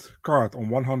favorite card on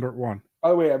 101. By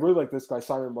the way, I really like this guy,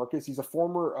 Simon Marcus. He's a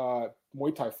former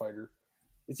Muay Thai fighter.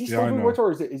 Is he still doing Muay Thai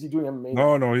or is he doing MMA?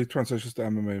 No, he transitions to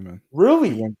MMA, man.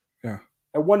 Really? Yeah.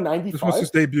 At 195? This was his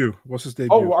debut.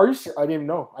 Oh, are you serious? I didn't even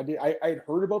know. I had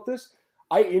heard about this.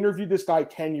 I interviewed this guy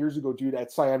 10 years ago, dude,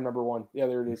 at Siam #1. Yeah,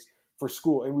 there it is. For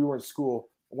school. And we were in school.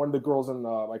 One of the girls in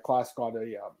my class got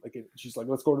she's like,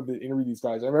 let's go to the interview these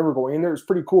guys. I remember going in there. It was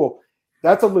pretty cool.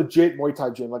 That's a legit Muay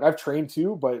Thai gym. Like I've trained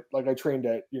too, but like I trained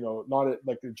at, not at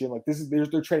like the gym. Like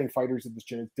they're training fighters at this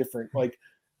gym. It's different. Like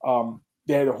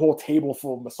they had a whole table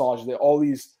full of massages. They had all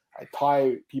these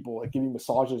Thai people like giving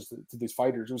massages to these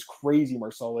fighters. It was crazy,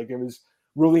 Marcel. Like it was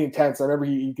really intense. I remember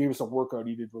he gave us a workout.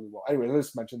 He did really well. Anyway, let's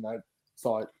just mention that.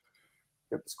 Saw it.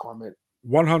 Get this comment.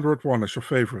 101 is your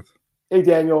favorite. Hey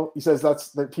Daniel, he says that's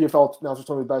the PFL announcers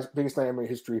told me the biggest night in my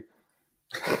history.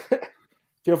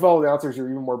 PFL announcers are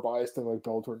even more biased than like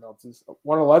Bellator announcers.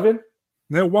 111?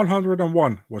 No,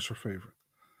 101 was your favorite.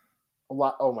 A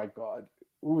lot. Oh my god,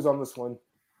 who was on this one?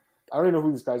 I don't even know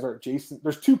who these guys are. Jason.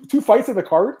 There's two fights in the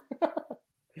card.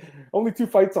 Only 2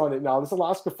 fights on it now. This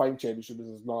Alaska Fighting Championship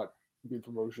is not a good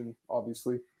promotion,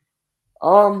 obviously.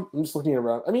 I'm just looking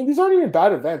around. I mean, these aren't even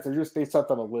bad events. They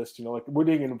set on a list, like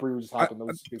Wooding and Brew just happened.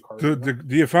 Those big cards.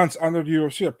 The events under the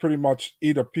UFC are pretty much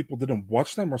either people didn't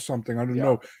watch them or something. I don't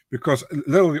know, because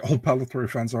literally all Bellator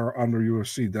events are under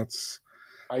UFC. That's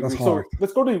hard. So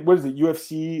let's go to what is it?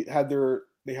 UFC have their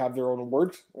own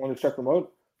awards. I want to check them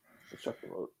out. Let's check them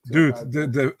out. Dude,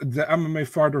 the MMA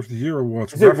Fighter of the Year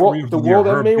awards. Is it the World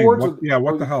MMA Awards?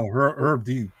 What the hell? Herb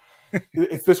Dean.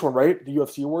 It's this one, right? The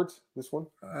UFC awards. This one.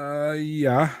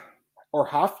 Yeah. Or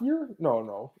half year?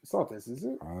 No, it's not this, is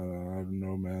it? I don't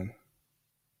know, man.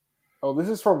 Oh, this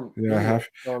is from half.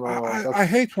 No. I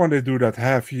hate when they do that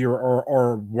half year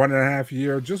or 1.5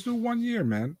 year. Just do 1 year,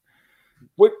 man.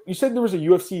 What you said there was a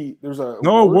UFC? There's a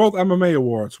World MMA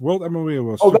Awards. World MMA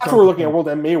Awards. Oh, that's what we're looking at. World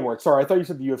MMA Awards. Sorry, I thought you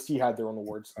said the UFC had their own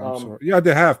awards. I'm sorry. Yeah,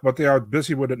 they have, but they are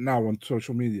busy with it now on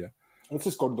social media. Let's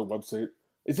just go to the website.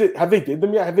 Have they did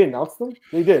them yet? Have they announced them?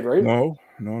 They did, right? No.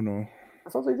 I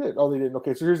thought they did. Oh, they didn't.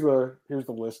 Okay, so here's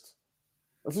the list.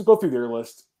 Let's just go through their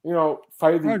list.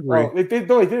 Fight of the.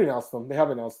 They did announce them. They have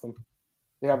announced them.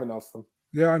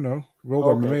 Yeah, I know.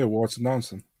 World MMA Awards announced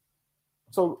them.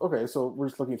 So we're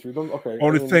just looking through them. Okay.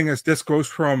 Only thing is, this goes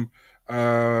from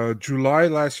July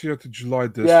last year to July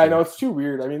this year. Yeah, I know, it's too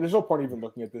weird. I mean, there's no point even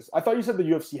looking at this. I thought you said the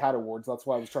UFC had awards. That's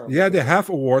why I was trying to. Yeah, they have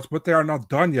awards, but they are not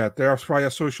done yet. They are via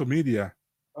social media.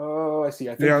 Oh, I see.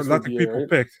 I think they are letting people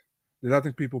pick. They're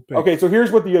letting people pick. Okay, so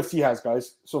here's what the UFC has,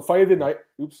 guys. So fight of the night.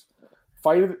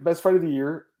 Best fight of the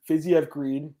year. Fiziev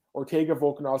Green, Ortega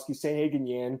Volkanovski, Sandhagen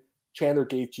Yan, Chandler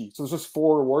Gaethje. So it's just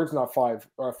 4 awards, not 5.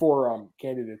 Or 4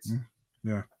 candidates.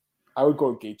 Yeah. I would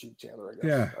go with Gaethje Chandler, I guess.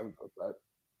 Yeah. I would go with that.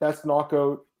 Best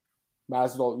knockout.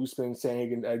 Masvidal, Usman,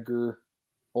 Sandhagen, Edgar,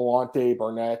 Volante,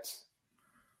 Barnett,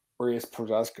 Reyes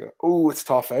Prozaska. Oh, it's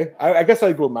tough, eh? I guess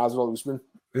I'd go Masvidal Usman.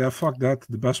 Yeah, fuck that.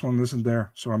 The best one isn't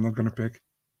there, so I'm not gonna pick.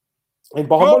 And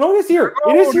Bahama, no, it is here.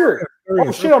 It is here.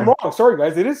 Oh shit, okay. I'm wrong. Sorry,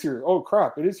 guys. It is here. Oh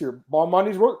crap, it is here.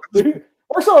 Bahama's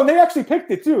Marcel, and they actually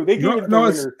picked it too. They gave it the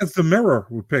winner. It's the Mirror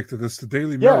who picked it. It's the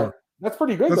Daily Mirror. Yeah, that's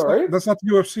pretty good, though, right? That's not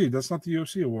the UFC. That's not the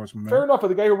UFC awards, man. Fair enough, but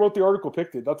the guy who wrote the article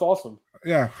picked it. That's awesome.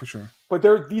 Yeah, for sure. But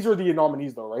these are the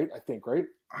nominees, though, right? I think, right?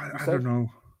 I don't know.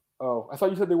 Oh, I thought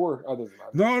you said they were. Oh, doesn't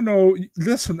No, matter. no.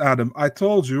 Listen, Adam. I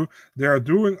told you they are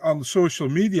doing on social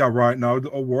media right now the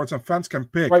awards, and fans can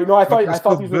pick. Right? No, I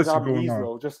thought these were nominees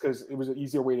though, just because it was an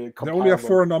easier way to. They only have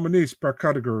 4 nominees per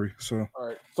category. So. All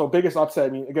right. So biggest upset. I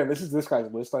mean, again, this is this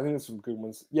guy's list. I think there's some good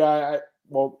ones. Yeah.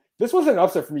 Well, this was an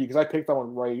upset for me because I picked that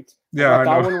one right. Yeah, I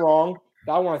got that one wrong.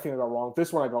 That one I think I got wrong.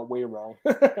 This one I got way wrong.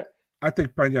 I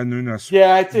think Peña Nunes.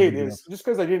 Yeah, I'd say it is. Just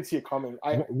because I didn't see it coming.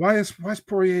 Why is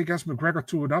Poirier against McGregor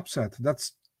to an upset?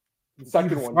 That's the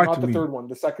second one, not the third one.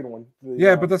 The second one.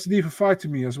 But that's an even fight to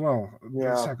me as well.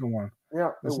 Yeah. The second one.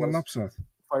 Yeah, that's not an upset.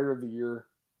 Fighter of the year.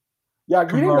 Yeah,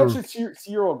 we didn't mention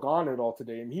Cyril Gane at all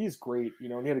today, and he's great. You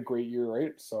know, and he had a great year,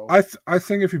 right? So I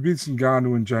think if he beats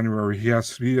Ngannou in January, he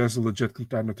has a legit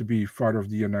contender to be fighter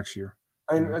of the year next year.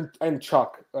 And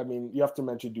Chuck. I mean, you have to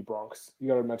mention Dubronx. You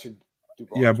got to mention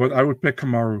Dubronx. Yeah, but I would pick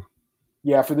Kamaru.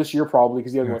 Yeah, for this year probably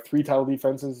because he has 3 title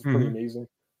defenses. It's pretty amazing.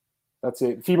 That's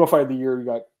it. Female fight of the year, you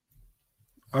got.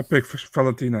 I pick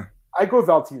Valentina. I go with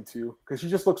Valentina too because she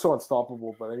just looks so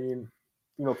unstoppable. But I mean,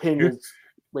 you know, Peña's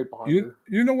right behind her.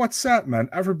 You know what's sad, man?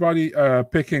 Everybody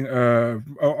picking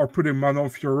or putting Manon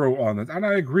Fiorot on it, and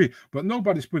I agree. But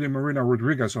nobody's putting Marina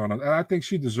Rodriguez on it, and I think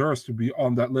she deserves to be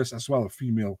on that list as well. A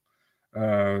female,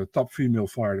 top female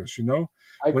fighters, you know.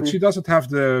 But she doesn't have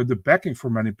the backing for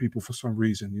many people for some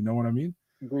reason. You know what I mean?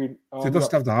 Agreed. She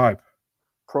doesn't have the hype.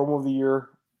 Promo of the year,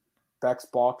 Bex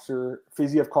Boxer,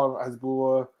 Fiziev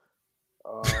Hasbulla,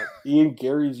 Ian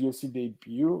Gary's UFC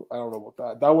debut. I don't know about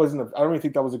that. That wasn't. I don't even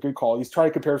think that was a good call. He's trying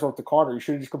to compare himself to Conor. He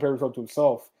should have just compared himself to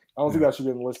himself. I don't think that should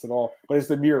be on the list at all. But it's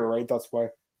the mirror, right? That's why.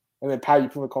 And then Pat, you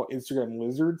can call Instagram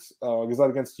lizards. Is that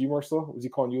against you, Marcel? Was he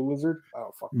calling you a lizard? I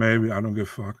don't fuck. Maybe I don't give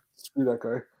a fuck. Screw that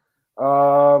guy.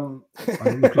 I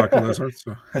don't look like a lizard.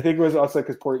 So. I think it was outside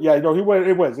his port. Yeah, no,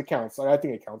 it was. It counts. I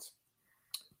think it counts.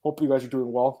 Hopefully, you guys are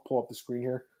doing well. Pull up the screen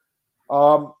here.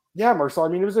 Yeah, Marcel. I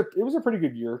mean, it was a pretty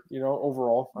good year, you know,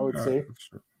 overall. I would say,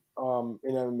 in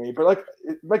MMA. But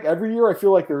like every year, I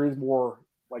feel like there is more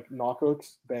like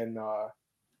knockouts than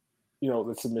you know,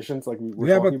 the submissions like we were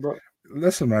talking about.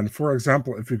 Listen, man, for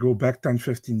example, if you go back 10,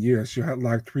 15 years, you had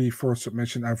like 3-4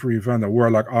 submission every event that were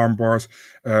like arm bars,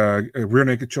 rear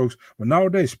naked chokes. But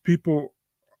nowadays, people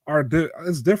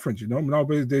it's different, you know.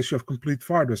 Nowadays, you have complete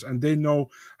fighters, and they know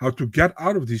how to get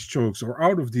out of these chokes or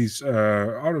out of these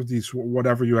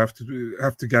whatever you have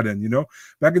to get in, you know.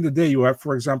 Back in the day, you have,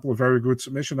 for example, a very good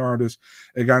submission artist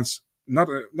against not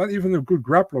even a good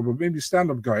grappler, but maybe a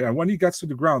stand-up guy. And when he gets to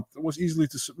the ground, it was easily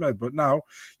to submit. But now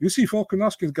you see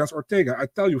Volkanovski against Ortega. I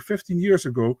tell you, 15 years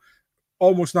ago,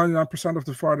 almost 99% of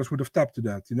the fighters would have tapped to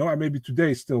that, you know. And maybe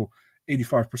today, still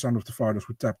 85% of the fighters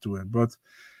would tap to it. But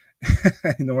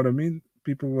you know what I mean?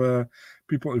 People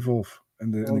evolve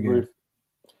in the game.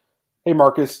 Hey,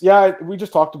 Marcus. Yeah, we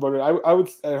just talked about it.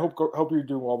 I hope you're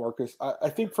doing well, Marcus. I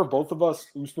think for both of us,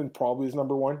 Usman probably is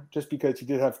number one, just because he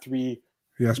did have 3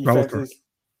 Yes, defenses.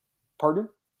 Pardon?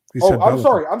 I'm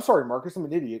sorry, Marcus. I'm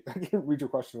an idiot. I didn't read your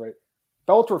question right.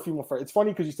 Bellator female fight. It's funny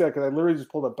because you said it, because I literally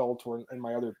just pulled up Bellator in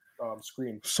my other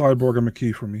screen. Cyborg and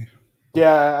McKee for me.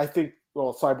 Yeah, I think.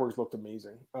 Well, Cyborg's looked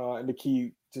amazing, and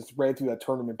McKee just ran through that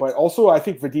tournament. But also, I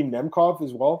think Vadim Nemkov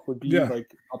as well would be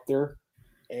like up there.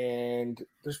 And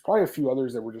there's probably a few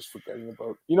others that we're just forgetting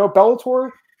about. You know,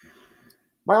 Bellator.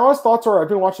 My honest thoughts are, I've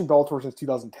been watching Bellator since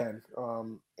 2010,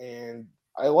 and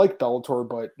I like Bellator,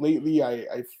 but lately I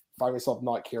find myself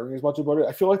not caring as much about it.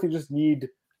 I feel like they just need.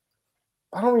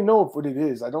 I don't even know what it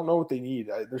is. I don't know what they need.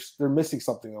 They're missing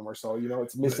something on Marcel. You know,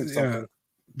 it's missing something.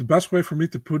 The best way for me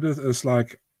to put it is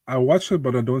like, I watch it,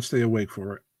 but I don't stay awake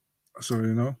for it. So,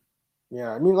 you know?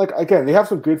 Yeah, I mean, like, again, they have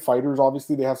some good fighters.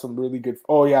 Obviously, they have some really good.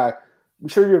 Oh, yeah. We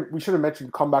should have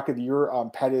mentioned comeback of the year,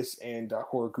 Pettis and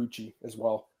Horiguchi as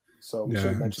well. So, we should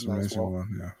have mentioned that as well.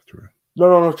 Yeah, true.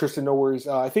 No, Tristan, no worries.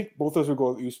 I think both of us would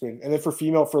go with Usman. And then for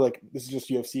female, for like, this is just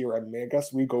UFC or MMA, I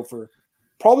guess, we go for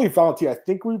probably Valentina. I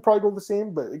think we'd probably go the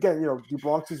same. But again, you know,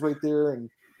 Dubronx is right there. And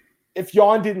if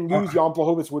Jan didn't lose, Jan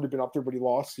Blachowicz would have been up there, but he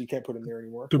lost. So you can't put him there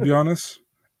anymore. To be honest,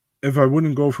 if I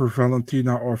wouldn't go for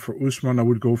Valentina or for Usman, I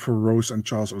would go for Rose and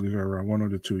Charles Oliveira, one of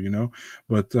the two, you know.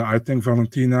 But I think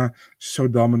Valentina is so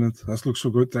dominant. That looks so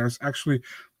good. There's actually,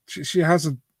 she has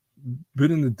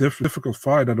been in a difficult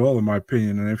fight at all, in my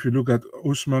opinion. And if you look at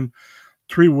Usman,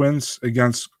 3 wins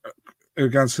against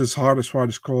his hardest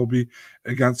fighter, Colby,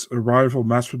 against a rival,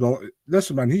 Masvidal.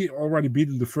 Listen, man, he already beat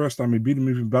him the first time. He beat him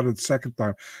even better the second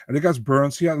time. And against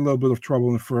Burns, he had a little bit of trouble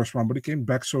in the first round, but he came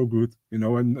back so good,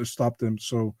 and stopped him.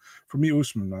 So for me,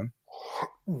 Usman, man.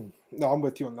 No, I'm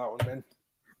with you on that one, man.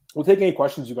 We'll take any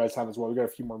questions you guys have as well. We got a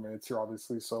few more minutes here,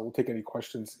 obviously, so we'll take any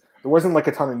questions. There wasn't like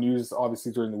a ton of news,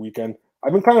 obviously, during the weekend.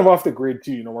 I've been kind of off the grid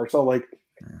too, Marcel. Like,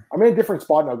 I'm in a different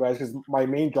spot now, guys, because my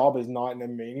main job is not in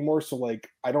MMA anymore. So like,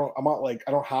 I don't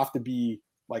have to be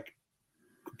like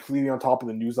completely on top of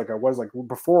the news like I was like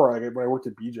before. Like when I worked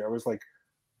at BJ, I was like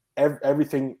every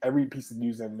piece of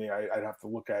news in MMA I'd have to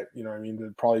look at. You know what I mean?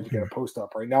 To probably get a post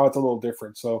up. Right now, it's a little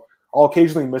different. So I'll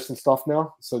occasionally miss some stuff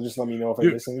now. So just let me know if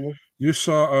I miss anything. You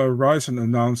saw Ryzen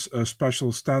announce a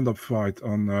special stand-up fight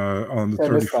on the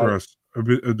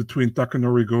 31st between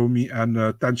Takanori Gomi and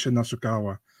Tenshin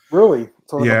Nasukawa. Really?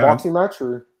 So like a boxing match,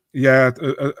 or? Yeah,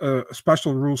 a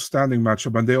special rules standing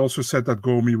matchup, and they also said that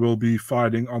Gomi will be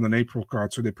fighting on an April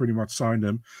card, so they pretty much signed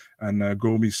him, and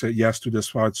Gomi said yes to this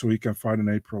fight, so he can fight in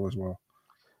April as well.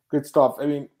 Good stuff. I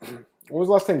mean, when was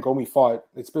the last time Gomi fought?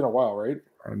 It's been a while, right?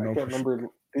 I can't remember. Sure.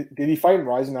 Did he fight in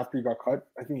Ryzen after he got cut?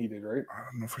 I think he did, right?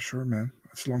 I don't know for sure, man.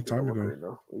 It's a long time ago. Right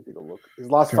now. Let me take a look. His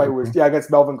last fight was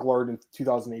against Melvin Glard in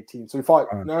 2018. So he fought.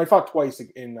 He fought twice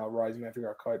in Ryzen after he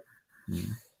got cut.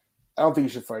 I don't think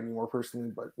he should fight anymore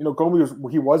personally, but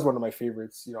Gomi was one of my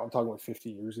favorites. I'm talking about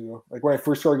 15 years ago. Like when I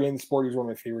first started getting the sport, he was one of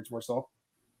my favorites myself.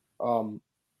 It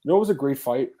was a great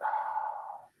fight.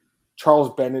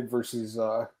 Charles Bennett versus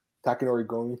Takanori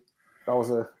Gomi. That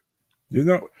was a.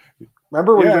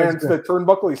 Remember when he ran into the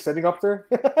turnbuckle? He's sitting up there.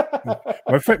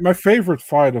 my favorite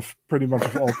fight of pretty much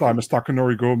of all time is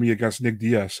Takanori Gomi against Nick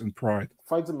Diaz in Pride. The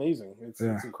fight's amazing. It's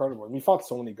incredible. I mean, he fought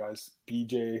so many guys.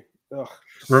 BJ. Ugh.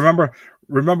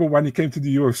 Remember when he came to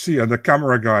the UFC and the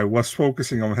camera guy was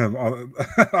focusing on him,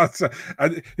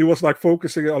 and he was like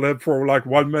focusing on him for like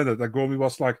 1 minute, and Gomi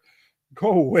was like,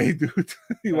 "Go away, dude."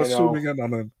 He was zooming in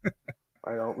on him.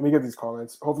 I know. Let me get these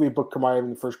comments. Hopefully, book Kamaev in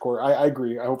the first quarter. I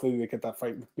agree. I hope they get that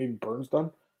fight. Maybe Burns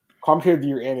done. Commentator of the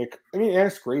year, Anik. I mean,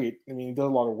 Anik's great. I mean, he does a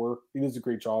lot of work. He does a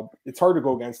great job. It's hard to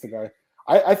go against the guy.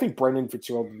 I think Brendan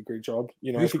Fitzgerald did a great job.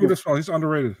 He's good as well. He's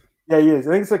underrated. Yeah, he is.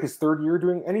 I think it's like his third year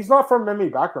doing, and he's not from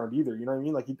MMA background either. You know what I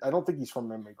mean? Like, I don't think he's from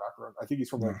MMA background. I think he's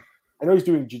from I know he's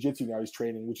doing jiu-jitsu now. He's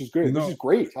training, which is good. Which is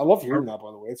great. I love hearing that,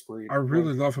 by the way. It's great. I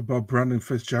really love about Brendan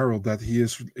Fitzgerald that he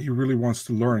really wants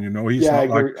to learn. He's not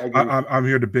like I'm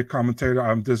here the big commentator.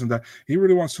 I'm this and that. He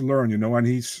really wants to learn. And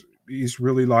he's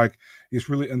really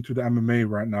into the MMA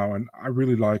right now, and I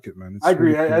really like it, man. I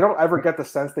agree. Really cool. I don't ever get the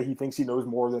sense that he thinks he knows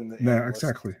more than the analyst.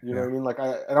 Exactly. You know what I mean? Like,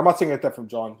 and I'm not saying I get that from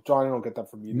John. John, I don't get that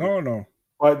from you. No.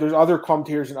 But there's other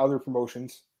commentators and other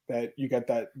promotions that you get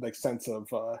that like sense of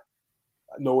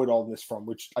know-it-allness from,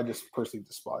 which I just personally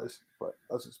despise. But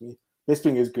that's just me.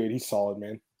 Bisping is good. He's solid,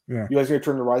 man. Yeah. You guys gonna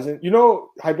turn to Ryzen?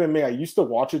 Hype MMA. I used to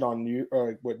watch it on New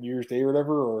Year's Day or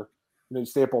whatever, or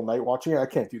stay up all night watching it. I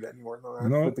can't do that anymore.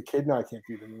 No. With the kid now, I can't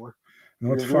do it anymore.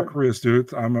 No, it's fuckery is,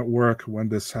 dude. I'm at work when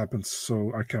this happens,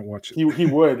 so I can't watch it. He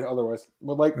would otherwise.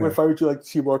 But what fight would you like to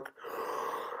see book?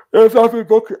 If not been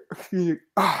book, excuse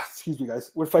me, guys.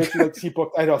 What fight would you like to see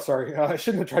booked? I know, sorry. I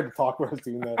shouldn't have tried to talk when I was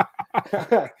doing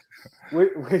that.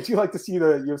 Would you like to see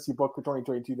the UFC book for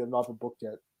 2022 that have not been booked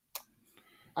yet?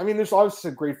 I mean, there's obviously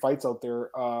some great fights out there,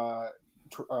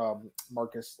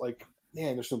 Marcus. Like,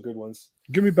 man, there's some good ones.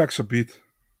 Give me back Sabit.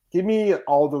 Give me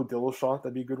Aldo Dillashaw.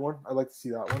 That'd be a good one. I'd like to see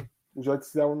that one. Would you like to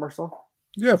see that one, Marcel?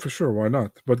 Yeah, for sure. Why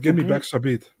not? But give me back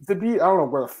Sabit. I don't know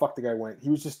where the fuck the guy went. He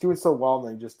was just doing so well, and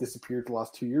then he just disappeared the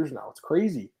last 2 years now. It's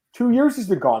crazy. 2 years he's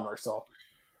been gone, Marcel.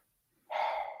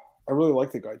 I really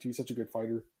like the guy, too. He's such a good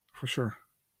fighter. For sure.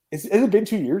 Has it been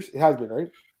 2 years? It has been, right?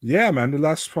 Yeah, man. The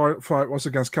last fight was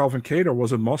against Calvin Kattar.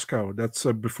 Was in Moscow. That's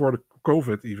before the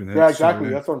COVID even hit. Yeah, exactly.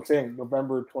 So, that's what I'm saying.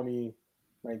 November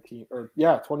 2019.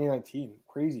 2019.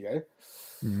 Crazy, eh?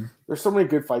 Mm-hmm. There's so many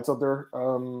good fights out there.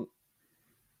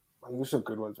 There's some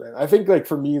good ones, man. I think, like,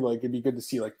 for me, like, it'd be good to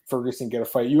see, like, Ferguson get a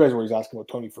fight. You guys are always asking about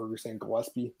Tony Ferguson and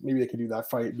Gillespie. Maybe they could do that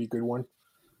fight. It'd be a good one.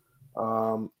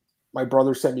 My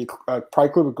brother sent me a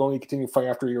pride clip of going to continue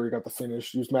fighting after he already got the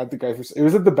finish. He was mad at the guy for it.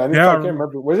 Was it the Bennett fight? I can't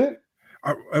remember. Was it?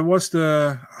 It was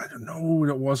I don't know who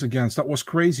it was against. That was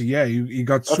crazy. Yeah, he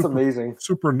got amazing.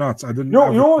 Super nuts. I didn't know.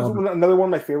 Another one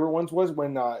of my favorite ones was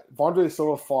when Vondrae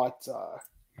Silva fought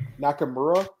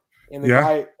Nakamura. And the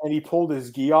guy, and he pulled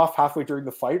his gi off halfway during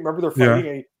the fight. Remember they're fighting,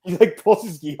 and he like pulls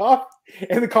his gi off,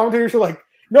 and the commentators are like,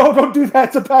 "No, don't do that.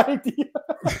 It's a bad idea."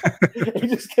 He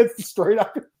just gets destroyed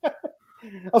after that.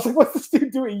 I was like, "What's this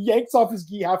dude doing?" He yanks off his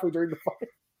gi halfway during the fight.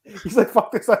 He's like,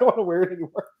 fuck this, I don't want to wear it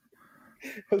anymore.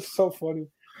 It's so funny.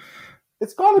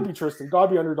 It's got to be Tristan. Got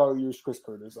to be underdog of the year, Chris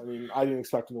Curtis. I mean, I didn't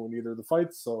expect him to win either of the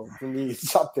fights, so for me,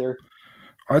 it's up there.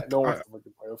 No one's the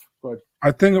fucking playoff. But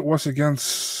I think it was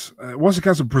against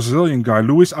a Brazilian guy,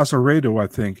 Luis Azeredo. I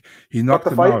think he knocked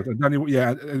him out, and then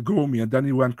Gomi, and then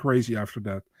he went crazy after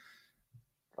that.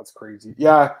 That's crazy.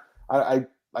 Yeah, I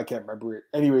can't remember it.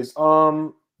 Anyways, I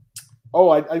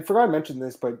forgot to mention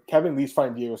this, but Kevin Lee's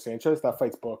fighting Diego Sanchez. That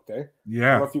fight's booked, eh? Yeah.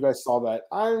 I don't know if you guys saw that.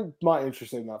 I'm not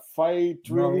interested in that fight,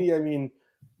 really. No. I mean,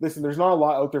 listen, there's not a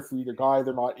lot out there for either guy.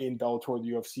 They're not in Bellator,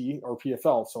 the UFC, or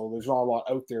PFL, so there's not a lot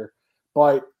out there.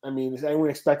 But, I mean, is anyone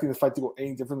expecting the fight to go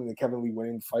any different than Kevin Lee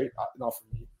winning the fight? Not for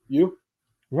me. You?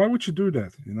 Why would you do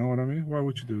that? You know what I mean? Why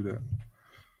would you do that?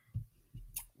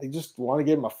 They just want to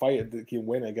give him a fight that can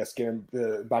win, I guess, get him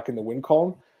back in the win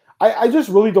column. I just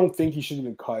really don't think he should have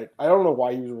been cut. I don't know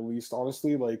why he was released,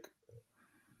 honestly. Like,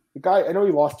 the guy, I know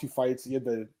he lost 2 fights. He had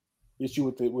the issue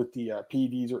with the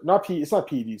PEDs, or not P. It's not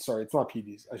PEDs. Sorry, it's not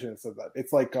PEDs. I shouldn't have said that.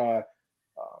 It's like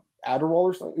Adderall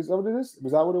or something. Is that what it is?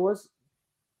 Was that what it was?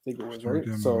 I think it was, right?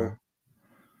 So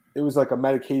it was like a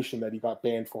medication that he got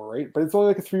banned for, right? But it's only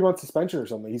like a 3-month suspension or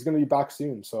something. He's going to be back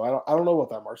soon. So I don't know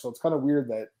about that, Marcel. It's kind of weird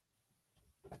that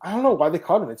I don't know why they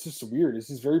cut him. It's just weird. It's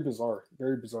just very bizarre.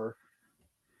 Very bizarre.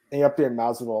 And up there in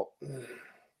Masvidal,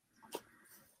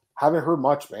 haven't heard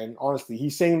much, man. Honestly,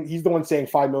 he's the one saying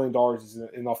 $5 million is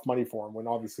enough money for him when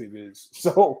obviously it is.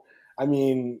 So, I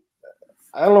mean,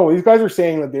 I don't know. These guys are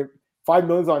saying that $5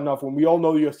 million is not enough when we all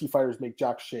know the UFC fighters make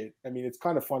jack shit. I mean, it's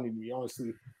kind of funny to me, honestly.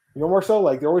 You know, Marcel,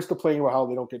 like they're always complaining about how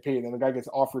they don't get paid, and then the guy gets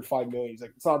offered $5 million. He's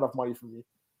like, it's not enough money for me.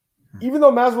 Even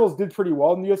though Masvidal did pretty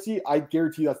well in the UFC, I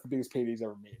guarantee that's the biggest payday he's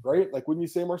ever made, right? Like, wouldn't you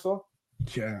say, Marcel?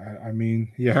 Yeah, I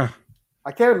mean, yeah.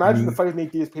 I can't imagine the fight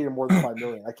Nate Diaz paid him more than $5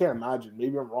 million. I can't imagine.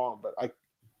 Maybe I'm wrong, but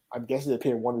I'm guessing they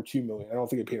paid him $1 or $2 million. I don't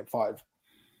think they paid him $5 million.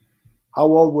 How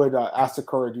well would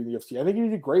Asakura do in the UFC? I think he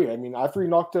did great. I mean, after he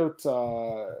knocked out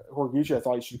Horiguchi, I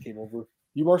thought he should have came over.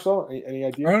 You, Marcel? Any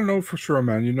idea? I don't know for sure,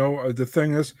 man. You know, the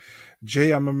thing is,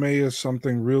 JMMA is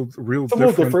something real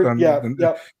different.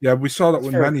 Yeah, we saw that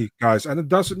with many guys, and it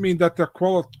doesn't mean that their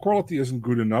quality isn't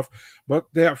good enough, but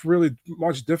they have really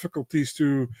much difficulties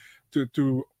to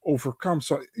overcome.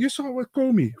 So you saw it with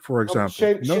Komi, for example.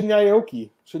 Shinya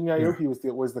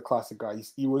Aoki was the classic guy.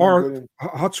 He was good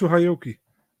Hatsu Hayoki.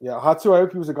 Yeah, Hatsu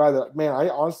Hayoki was a guy that, man, I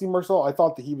honestly, Marcel, I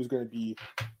thought that he was going to be.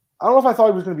 I don't know if I thought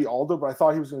he was going to be Aldo, but I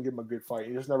thought he was going to give him a good fight.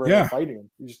 He just never ended up fighting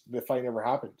him. The fight never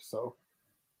happened. So,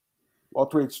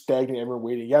 welterweight stagnant, everyone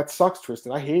waiting. Yeah, it sucks,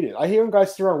 Tristan. I hate it. I hate when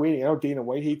guys sit around waiting. I know Dana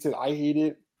White hates it. I hate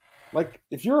it. Like,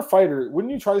 if you're a fighter,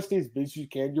 wouldn't you try to stay as busy as you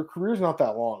can? Your career's not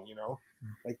that long, you know?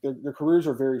 Like, their careers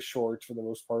are very short for the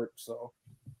most part. So,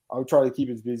 I would try to keep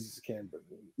as busy as you can. But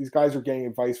these guys are getting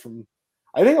advice from.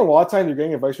 I think a lot of times they're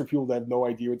getting advice from people that have no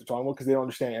idea what they're talking about because they don't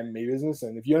understand MMA business.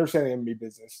 And if you understand the MMA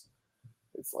business,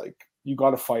 it's like you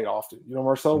got to fight often. You know,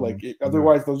 Marcel? Like,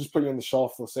 otherwise, they'll just put you on the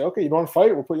shelf. They'll say, okay, you don't want to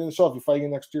fight? We'll put you on the shelf. You fight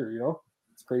again next year, you know?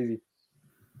 It's crazy.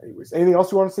 Anyways, anything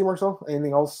else you want to say, Marcel?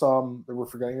 Anything else that we're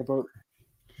forgetting about?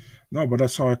 No, but I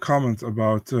saw a comment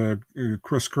about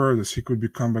Chris Curtis. He could be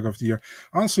comeback of the year.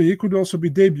 Honestly, he could also be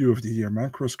debut of the year, man.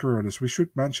 Chris Curtis. We should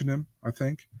mention him, I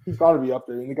think. He's got to be up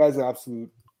there. I mean, the guy's an absolute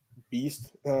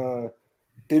beast.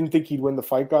 Didn't think he'd win the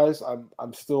fight, guys.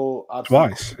 I'm still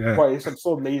twice. I'm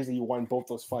so amazed that he won both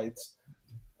those fights.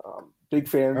 Big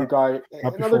fan of the guy.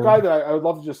 Another guy that I would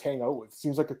love to just hang out with.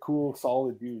 Seems like a cool,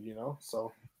 solid dude, you know.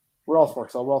 So, what else,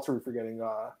 Marcel? What else are we forgetting?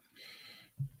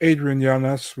 Adrian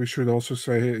Yanez. We should also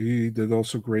say he did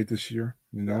also great this year.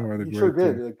 You know, he sure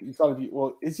did. Like, he's got to be.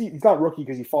 Well, he's not rookie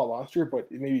because he fought last year,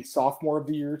 but maybe sophomore of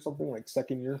the year or something, like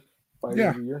second year. Of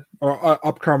the year. Or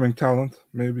upcoming talent,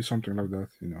 maybe something like that.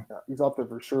 You know, he's up there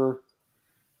for sure.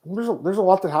 There's a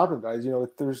lot that happened, guys. You know,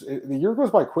 the year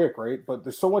goes by quick, right? But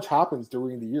there's so much happens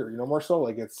during the year. You know, Marcel,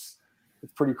 like it's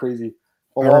pretty crazy.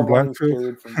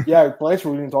 Blanchfield.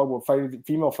 Blanchfield. We didn't talk about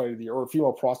female fight of the year or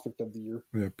female prospect of the year.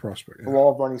 Yeah, prospect. The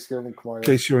law of running scared from Kamara.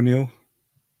 Casey O'Neill.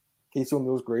 Casey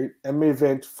O'Neill's great. MMA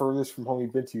event furthest from home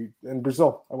you've been to in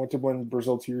Brazil. I went to one in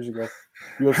Brazil 2 years ago.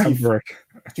 UFC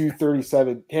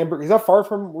 237. Hamburg. Is that far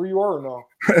from where you are or no?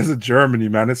 It's in Germany,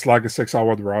 man. It's like a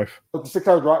 6-hour drive. It's a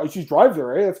 6-hour drive. You drive there,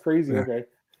 right? That's crazy. Yeah. Okay.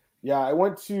 Yeah, I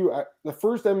went to the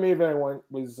first MMA event I went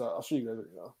was I'll show you guys right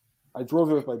now. I drove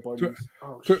there with my buddies.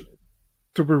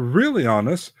 To be really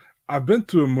honest, I've been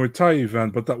to a Muay Thai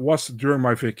event, but that was during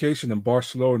my vacation in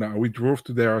Barcelona. We drove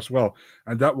to there as well,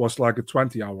 and that was like a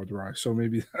 20-hour drive. So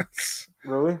maybe that's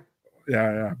really,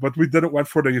 yeah. But we didn't went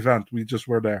for the event; we just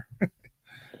were there.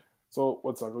 So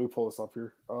what's up? Let me pull this up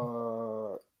here.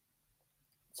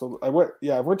 So I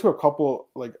went to a couple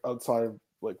like outside of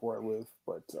like where I live.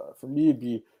 But for me,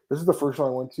 this is the first one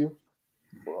I went to.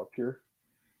 We're up here.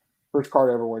 First card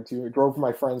I ever went to. I drove with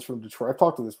my friends from Detroit. I've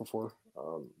talked to this before.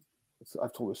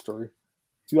 I've told this story.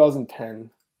 2010.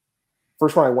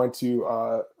 First one I went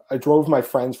to. I drove with my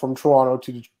friends from Toronto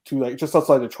to like just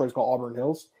outside Detroit. It's called Auburn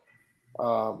Hills.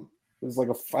 It was like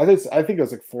I think it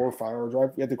was like 4 or 5 hour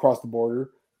drive. We had to cross the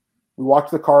border. We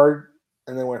walked the card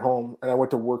and then went home. And I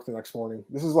went to work the next morning.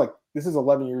 This is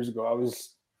 11 years ago. I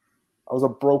was a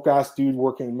broke ass dude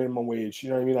working minimum wage. You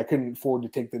know what I mean? I couldn't afford to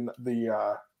take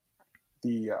the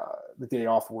day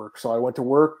off work. So I went to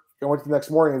work. I went the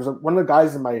next morning. It was like one of the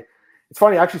guys in my. It's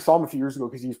funny. I actually saw him a few years ago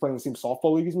because he was playing the same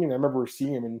softball league as me. And I remember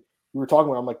seeing him and we were talking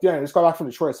about it. I'm like, yeah, I just got back from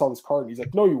Detroit. I saw this card. And he's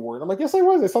like, no, you weren't. I'm like, yes, I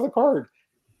was. I saw the card.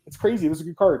 It's crazy. It was a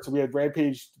good card. So we had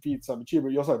Rampage defeat Sabachi,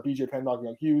 but you also had BJ Penn knocking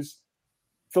out Hughes.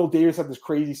 Phil Davis had this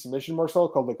crazy submission, Marcel,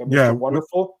 called like a Mr.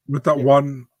 Wonderful. With that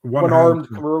one armed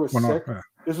Kimura was sick. Yeah.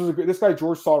 This guy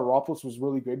George Soteropoulos was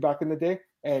really good back in the day.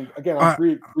 And again, I'm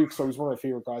Greek, so he's one of my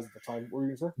favorite guys at the time. What were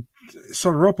you going to say?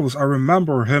 Soteropoulos, I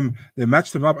remember him. They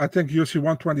matched him up, I think, UFC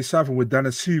 127 with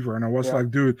Dennis Seaver. And I was like,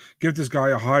 dude, give this guy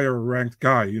a higher ranked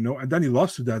guy, you know? And then he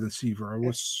lost to Dennis Seaver.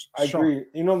 I agree.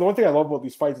 You know, the one thing I love about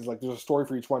these fights is like there's a story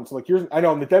for each one. So like I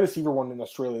know the Dennis Seaver one in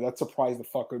Australia, that surprised the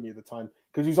fuck out of me at the time.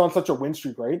 Because he was on such a win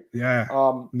streak, right? Yeah.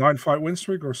 9-fight win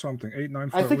streak or something.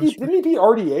 8-9 fight. I think didn't he beat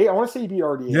RDA? I want to say he beat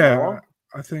RDA. Yeah,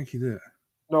 I think he did.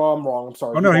 No, I'm wrong. I'm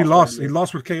sorry. Oh no, he lost. He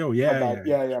lost with KO. Yeah.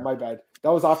 My bad.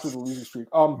 That was after the losing streak.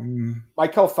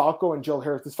 Michael Falco and Jill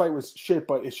Harris. This fight was shit,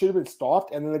 but it should have been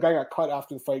stopped. And then the guy got cut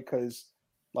after the fight because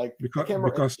he's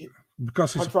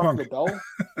a punk. The bell.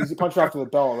 He punched after the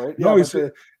bell, right? No,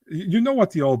 you know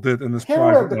what they all did in this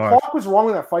private the life. Clock was wrong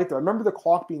in that fight, though. I remember the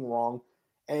clock being wrong.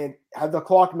 And had the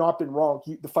clock not been wrong,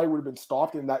 the fight would have been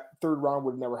stopped, and that third round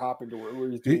would have never happened, where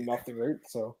he's doing nothing, right?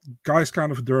 So, guy's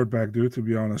kind of a dirtbag, dude. To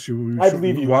be honest, I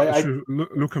believe you.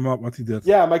 Look him up what he did.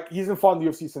 Yeah, he's been fought in the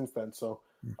UFC since then. So,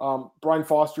 Brian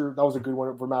Foster, that was a good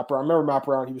one for Matt Brown. I remember Matt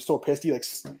Brown; he was so pissed.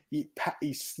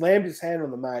 He slammed his hand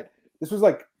on the mat. This was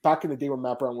like back in the day when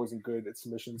Matt Brown wasn't good at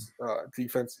submissions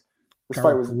defense. This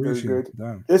fight was very good.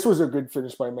 Damn. This was a good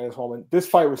finish by Manus Hallman. This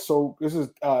fight was this is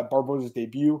Barboza's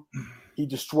debut. He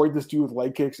destroyed this dude with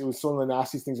leg kicks. It was some of the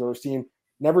nastiest things I've ever seen.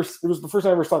 It was the first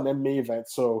time I ever saw an MMA event,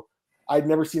 so I'd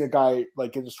never seen a guy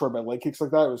like get destroyed by leg kicks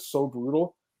like that. It was so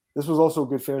brutal. This was also a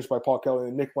good finish by Paul Kelly,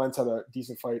 and Nick Lentz had a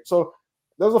decent fight. So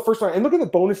that was the first time. And look at the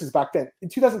bonuses back then. In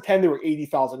 2010, they were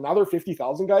 80,000. Now they're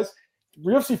 50,000 guys.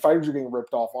 UFC fighters are getting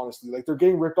ripped off, honestly. Like they're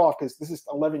getting ripped off because this is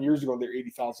 11 years ago. They're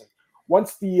 80,000.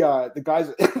 Once the guys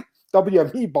at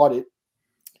WME bought it,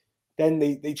 then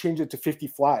they changed it to 50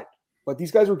 flat. But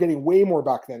these guys were getting way more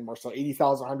back then, Marcel.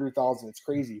 80,000, 100,000. It's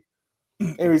crazy.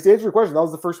 Anyways, to answer your question, that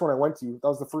was the first one I went to. That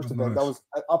was the first event. That was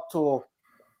up till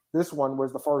this one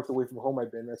was the farthest away from home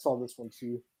I've been. I saw this one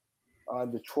too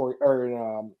in Detroit or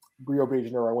in Rio de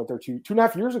Janeiro. I went there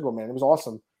 2.5 years ago, man. It was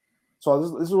awesome.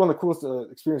 So this is one of the coolest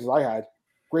experiences I had.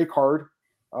 Great card.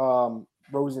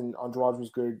 Rose and Andrade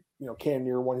was good. You know, Cam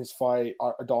Neer won his fight.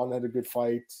 Adon had a good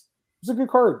fight. It was a good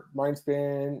card.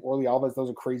 Mindspan, Orly Alves, that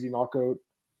was a crazy knockout.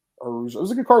 It was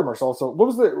a good card, Marcel. So what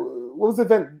was the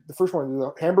event? The first one,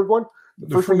 the Hamburg one.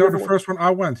 The first one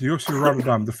I went. UFC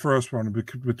Rotterdam, the first one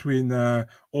between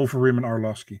Overeem and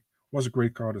Arlovski was a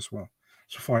great card as well.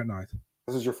 It's a fight night.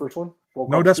 This is your first one?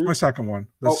 No, that's my second one.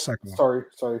 That's the second one.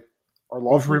 Sorry.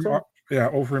 Arlovski.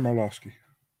 Overeem Arlovski.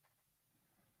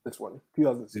 This one,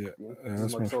 2016. Yeah,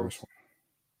 that's my first one.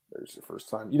 There's your first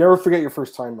time. You never forget your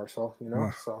first time, Marcel. You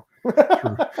know, so.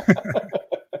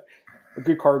 A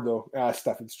good card though,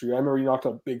 Stephen Street. I remember you knocked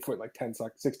out Bigfoot in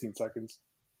like 16 seconds.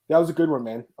 That was a good one,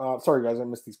 man. Sorry guys, I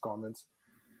missed these comments.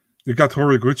 You got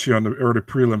Horiguchi on the early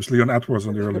prelims, Leon Edwards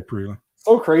on the early prelim.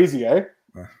 So crazy, eh?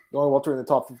 The only welter in the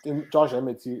top 15. Josh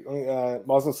Emmett,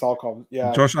 Mazda Salkov.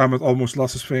 Yeah. Josh Emmett almost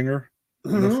lost his finger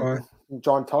in the fight.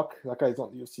 John Tuck, that guy's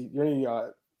not the UFC. The only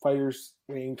fighters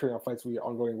turning on fights will be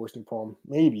ongoing worsening problem.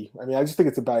 Maybe. I mean, I just think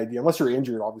it's a bad idea, unless you're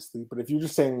injured, obviously. But if you're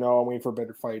just saying no, I'm waiting for a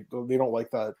better fight, they don't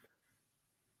like that.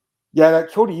 Yeah,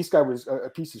 that Cody East guy was a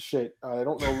piece of shit. I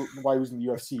don't know why he was in the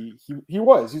UFC.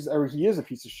 He is a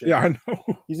piece of shit. Yeah, I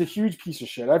know. He's a huge piece of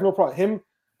shit. I have no problem. Do you know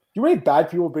how many bad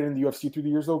people have been in the UFC through the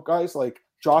years, though, guys? Like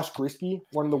Josh Grisby,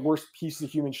 one of the worst pieces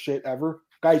of human shit ever.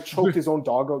 Guy choked his own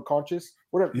dog out conscious.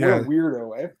 What a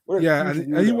weirdo, eh?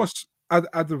 And he was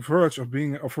at the verge of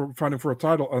fighting for a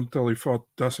title until he fought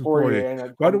Dustin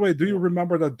Poirier. By the way, do you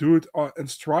remember that dude in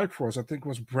Strikeforce? I think it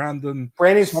was Brandon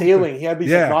Sailing. He had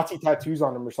these Nazi tattoos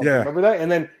on him or something. Yeah. Remember that?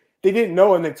 And then they didn't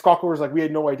know, and then Scott was like, "We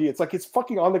had no idea." It's like it's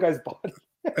fucking on the guy's body.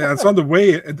 Yeah, it's on the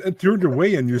way. During the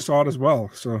weigh-in, you saw it as well.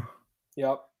 So,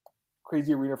 yep,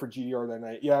 crazy arena for GDR that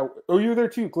night. Yeah. Oh, you were there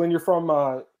too, Glenn. You're from.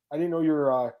 I didn't know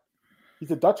you're.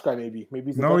 He's a Dutch guy, maybe. Maybe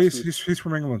he's a No, Dutch dude. he's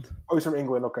from England. Oh, he's from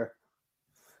England. Okay.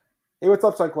 Hey, what's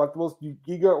up, Side Collectibles? You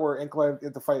Giga or Ankle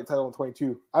at the fight title in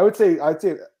 22? I'd say.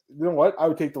 You know what? I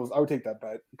would take those. I would take that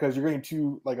bet because you're getting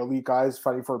two like elite guys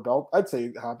fighting for a belt. I'd say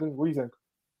it happens. What do you think?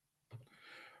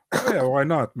 Oh, yeah, why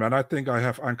not, man? I think I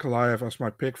have Ankalaev as my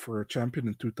pick for a champion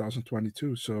in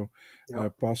 2022, so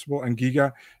possible. And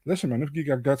Giga, listen, man, if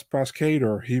Giga gets past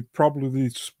Kader, he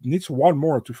probably needs one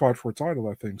more to fight for a title,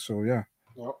 I think. So, yeah.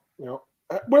 Yep.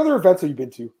 What other events have you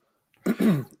been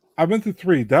to? I've been to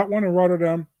 3. That one in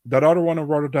Rotterdam, that other one in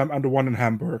Rotterdam, and the one in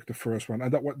Hamburg, the first one.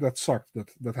 And that sucked,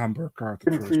 that Hamburg card.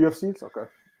 Been to 3 UFCs? Okay.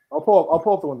 I'll pull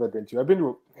up the ones I've been to.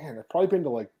 I've probably been to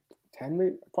like 10,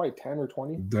 maybe, probably 10 or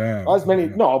 20. Damn. Not as many.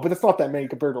 No, but it's not that many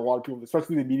compared to a lot of people,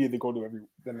 especially the media. They go to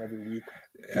every week.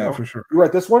 Yeah, for sure. You were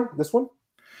at this one? This one?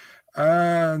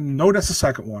 No, that's the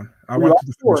second one. I went to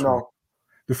the first one.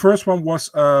 The first one was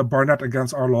Barnett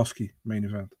against Arlovsky main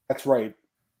event. That's right.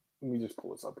 Let me just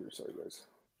pull this up here. Sorry, guys.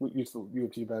 We used to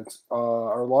UFC events.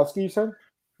 Arlovsky, you said?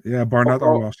 Yeah, Barnett,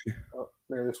 Arlovsky.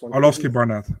 Maybe this one. Arlovsky,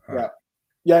 Barnett.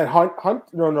 Yeah, and Hunt.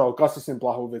 No, Gustafsson,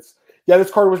 Blachowicz. Yeah,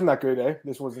 this card wasn't that good, eh?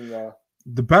 This wasn't.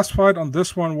 The best fight on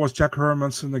this one was Jack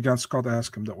Hermanson against Scott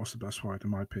Askham. That was the best fight,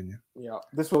 in my opinion. Yeah,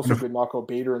 this was also good knockout.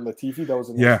 Bader and Latifi. That was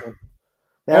a nice one.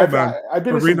 Yeah, man. I've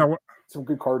been to some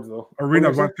good cards though.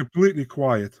 Arena went completely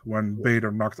quiet when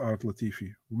Bader knocked out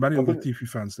Latifi. Many Latifi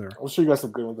fans there. I'll show you guys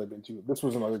some good ones I've been to. This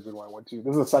was another good one I went to.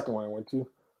 This is the second one I went to.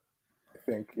 I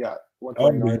think. Yeah.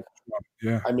 129.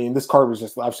 Yeah. I mean, this card was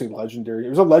just absolutely legendary. It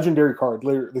was a legendary card.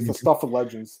 Literally, it's the stuff of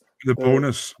legends. The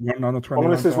bonus, 120.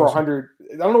 Bonuses were 100.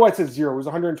 I don't know why it says 0. It was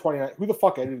 129. Who the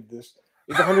fuck edited this?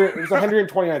 It was 100. It was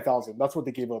 129,000. That's what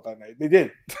they gave out that night. They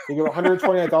did. They gave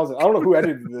 129,000. I don't know who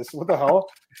edited this. What the hell?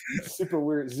 It's super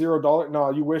weird. $0. No,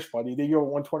 you wish, buddy. They gave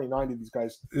 129 to these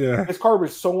guys. Yeah. This card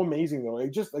was so amazing though. It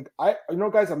just like guys.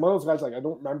 I'm one of those guys like I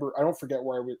don't forget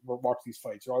where I would watch these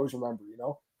fights. I always remember.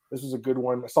 This was a good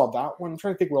one. I saw that one. I'm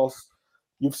trying to think what else.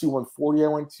 UFC 140 I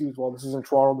went to as well. This is in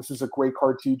Toronto. This is a great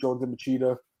card too. Jones and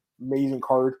Machida. Amazing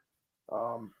card.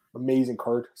 Amazing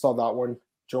card. Saw that one.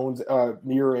 Jones,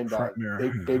 Mir and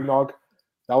Big Nog.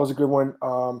 That was a good one.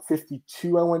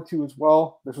 52 I went to as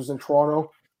well. This was in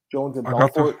Toronto. Jones and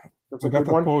Belfort. That's a good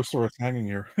one. Poster it's hanging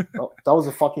here. That was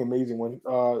a fucking amazing one. It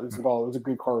was a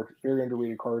good card. Very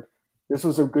underrated card. This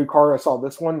was a good card. I saw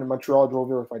this one in Montreal. I drove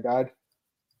there with my dad.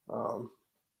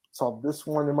 Saw this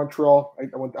one in Montreal.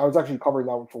 I was actually covering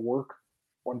that one for work.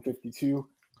 152.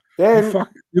 Then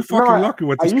you're fucking lucky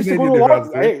with this Canadian events.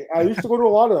 I used to go to a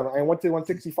lot of them. I went to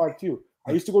 165 too.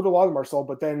 I used to go to a lot of them, Marcel,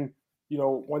 but then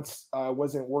once I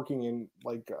wasn't working in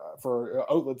for an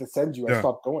outlet that sends you, I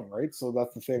stopped going, right? So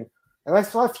that's the thing. And I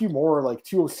saw a few more, like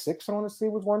 206, I want to say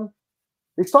was one.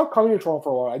 They stopped coming to Toronto for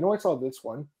a while. I know I saw this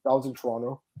one. That was in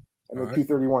Toronto. And then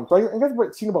 231. So I guess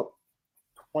I've seen about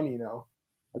 20 now.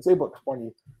 I'd say about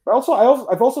 20. But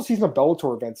I've also seen some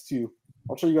Bellator events too.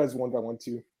 I'll show you guys the ones I went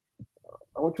to.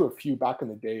 I went to a few back in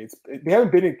the day. They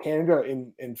haven't been in Canada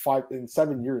in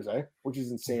 7 years, which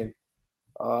is insane.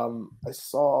 I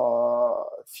saw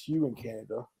a few in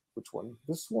Canada. Which one?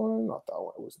 This one? Not that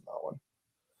one. It wasn't that one.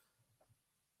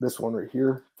 This one right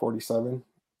here, 47.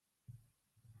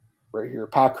 Right here.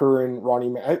 Packer and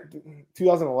Ronnie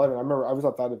 2011. I remember I was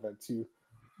at that event too.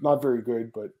 Not very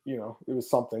good, but it was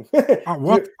something.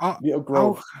 What? Neil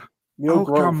Grove. Neil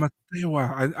Grove. Mateo.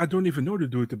 I don't even know the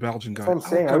dude, the Belgian guy. That's what I'm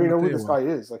saying. I don't even know who this guy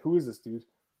is. Like, who is this dude?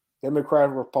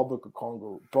 Democratic Republic of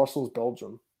Congo, Brussels,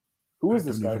 Belgium. Who is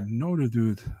this guy? I don't even know the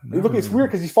dude. Look, it's weird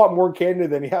because he's fought more in Canada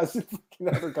than he has in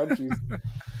other countries.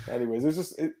 Anyways, it's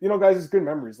just guys, it's good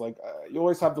memories. Like you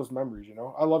always have those memories.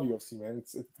 I love UFC, man.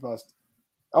 It's the best.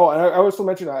 Oh, and I also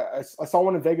mentioned I saw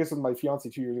one in Vegas with my fiance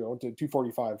 2 years ago. I went to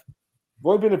 245. I've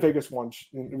only been to Vegas once.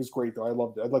 And it was great though. I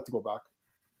loved it. I'd like to go back.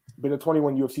 Been to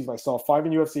 21 UFCs myself. 5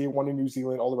 in UFC, 1 in New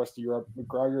Zealand, all the rest of Europe.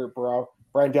 McGregor, Barrow,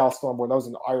 Brian Dallas still on board. That was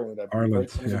in Ireland. Right?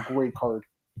 It was a great card.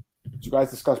 Did you guys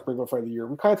discuss Breakout Fight of the Year?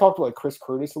 We kind of talked about Chris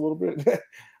Curtis a little bit.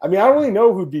 I mean, I don't really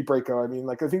know who'd be Breakout. I mean,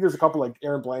 I think there's a couple like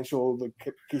Aaron Blanchard, like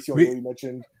Casey O'Neill you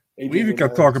mentioned. We even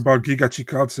can talk about Giga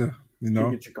Chikadze,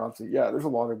 Giga Chikadze. Yeah, there's a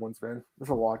lot of ones, man. There's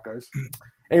a lot, guys.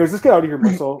 Anyways, let's get out of here,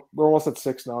 Marcel. We're almost at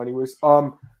 6 now, anyways.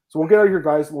 So we'll get out of here,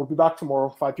 guys. We'll be back tomorrow,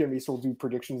 5 p.m. Eastern. We'll do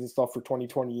predictions and stuff for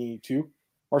 2022.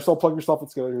 Marcel, plug yourself.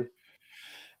 Let's get out of here.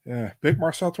 Yeah, Big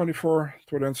Marcel24,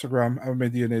 Twitter, Instagram,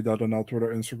 MMADNA.nl, Twitter,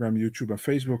 Instagram, YouTube, and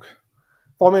Facebook.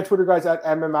 Follow me on Twitter, guys, at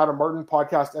MMAdamMartin,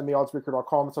 podcast,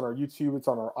 MMAOddsBreaker.com. It's on our YouTube. It's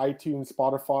on our iTunes,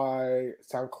 Spotify,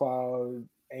 SoundCloud,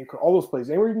 Anchor, all those places.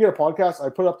 Anywhere you can get a podcast, I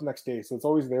put it up the next day. So it's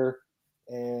always there.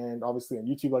 and obviously on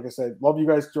YouTube. Like I said, love you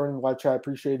guys joining the live chat.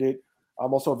 Appreciate it.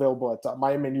 I'm also available at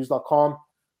mymmanews.com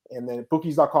and then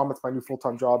bookies.com. It's my new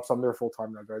full-time job, so I'm there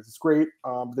full-time now, guys. It's great.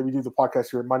 Then we do the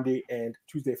podcast here Monday and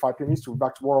Tuesday at 5 p.m. Eastern. We're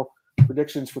back tomorrow.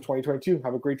 Predictions for 2022.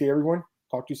 Have a great day, everyone.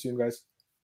 Talk to you soon, guys.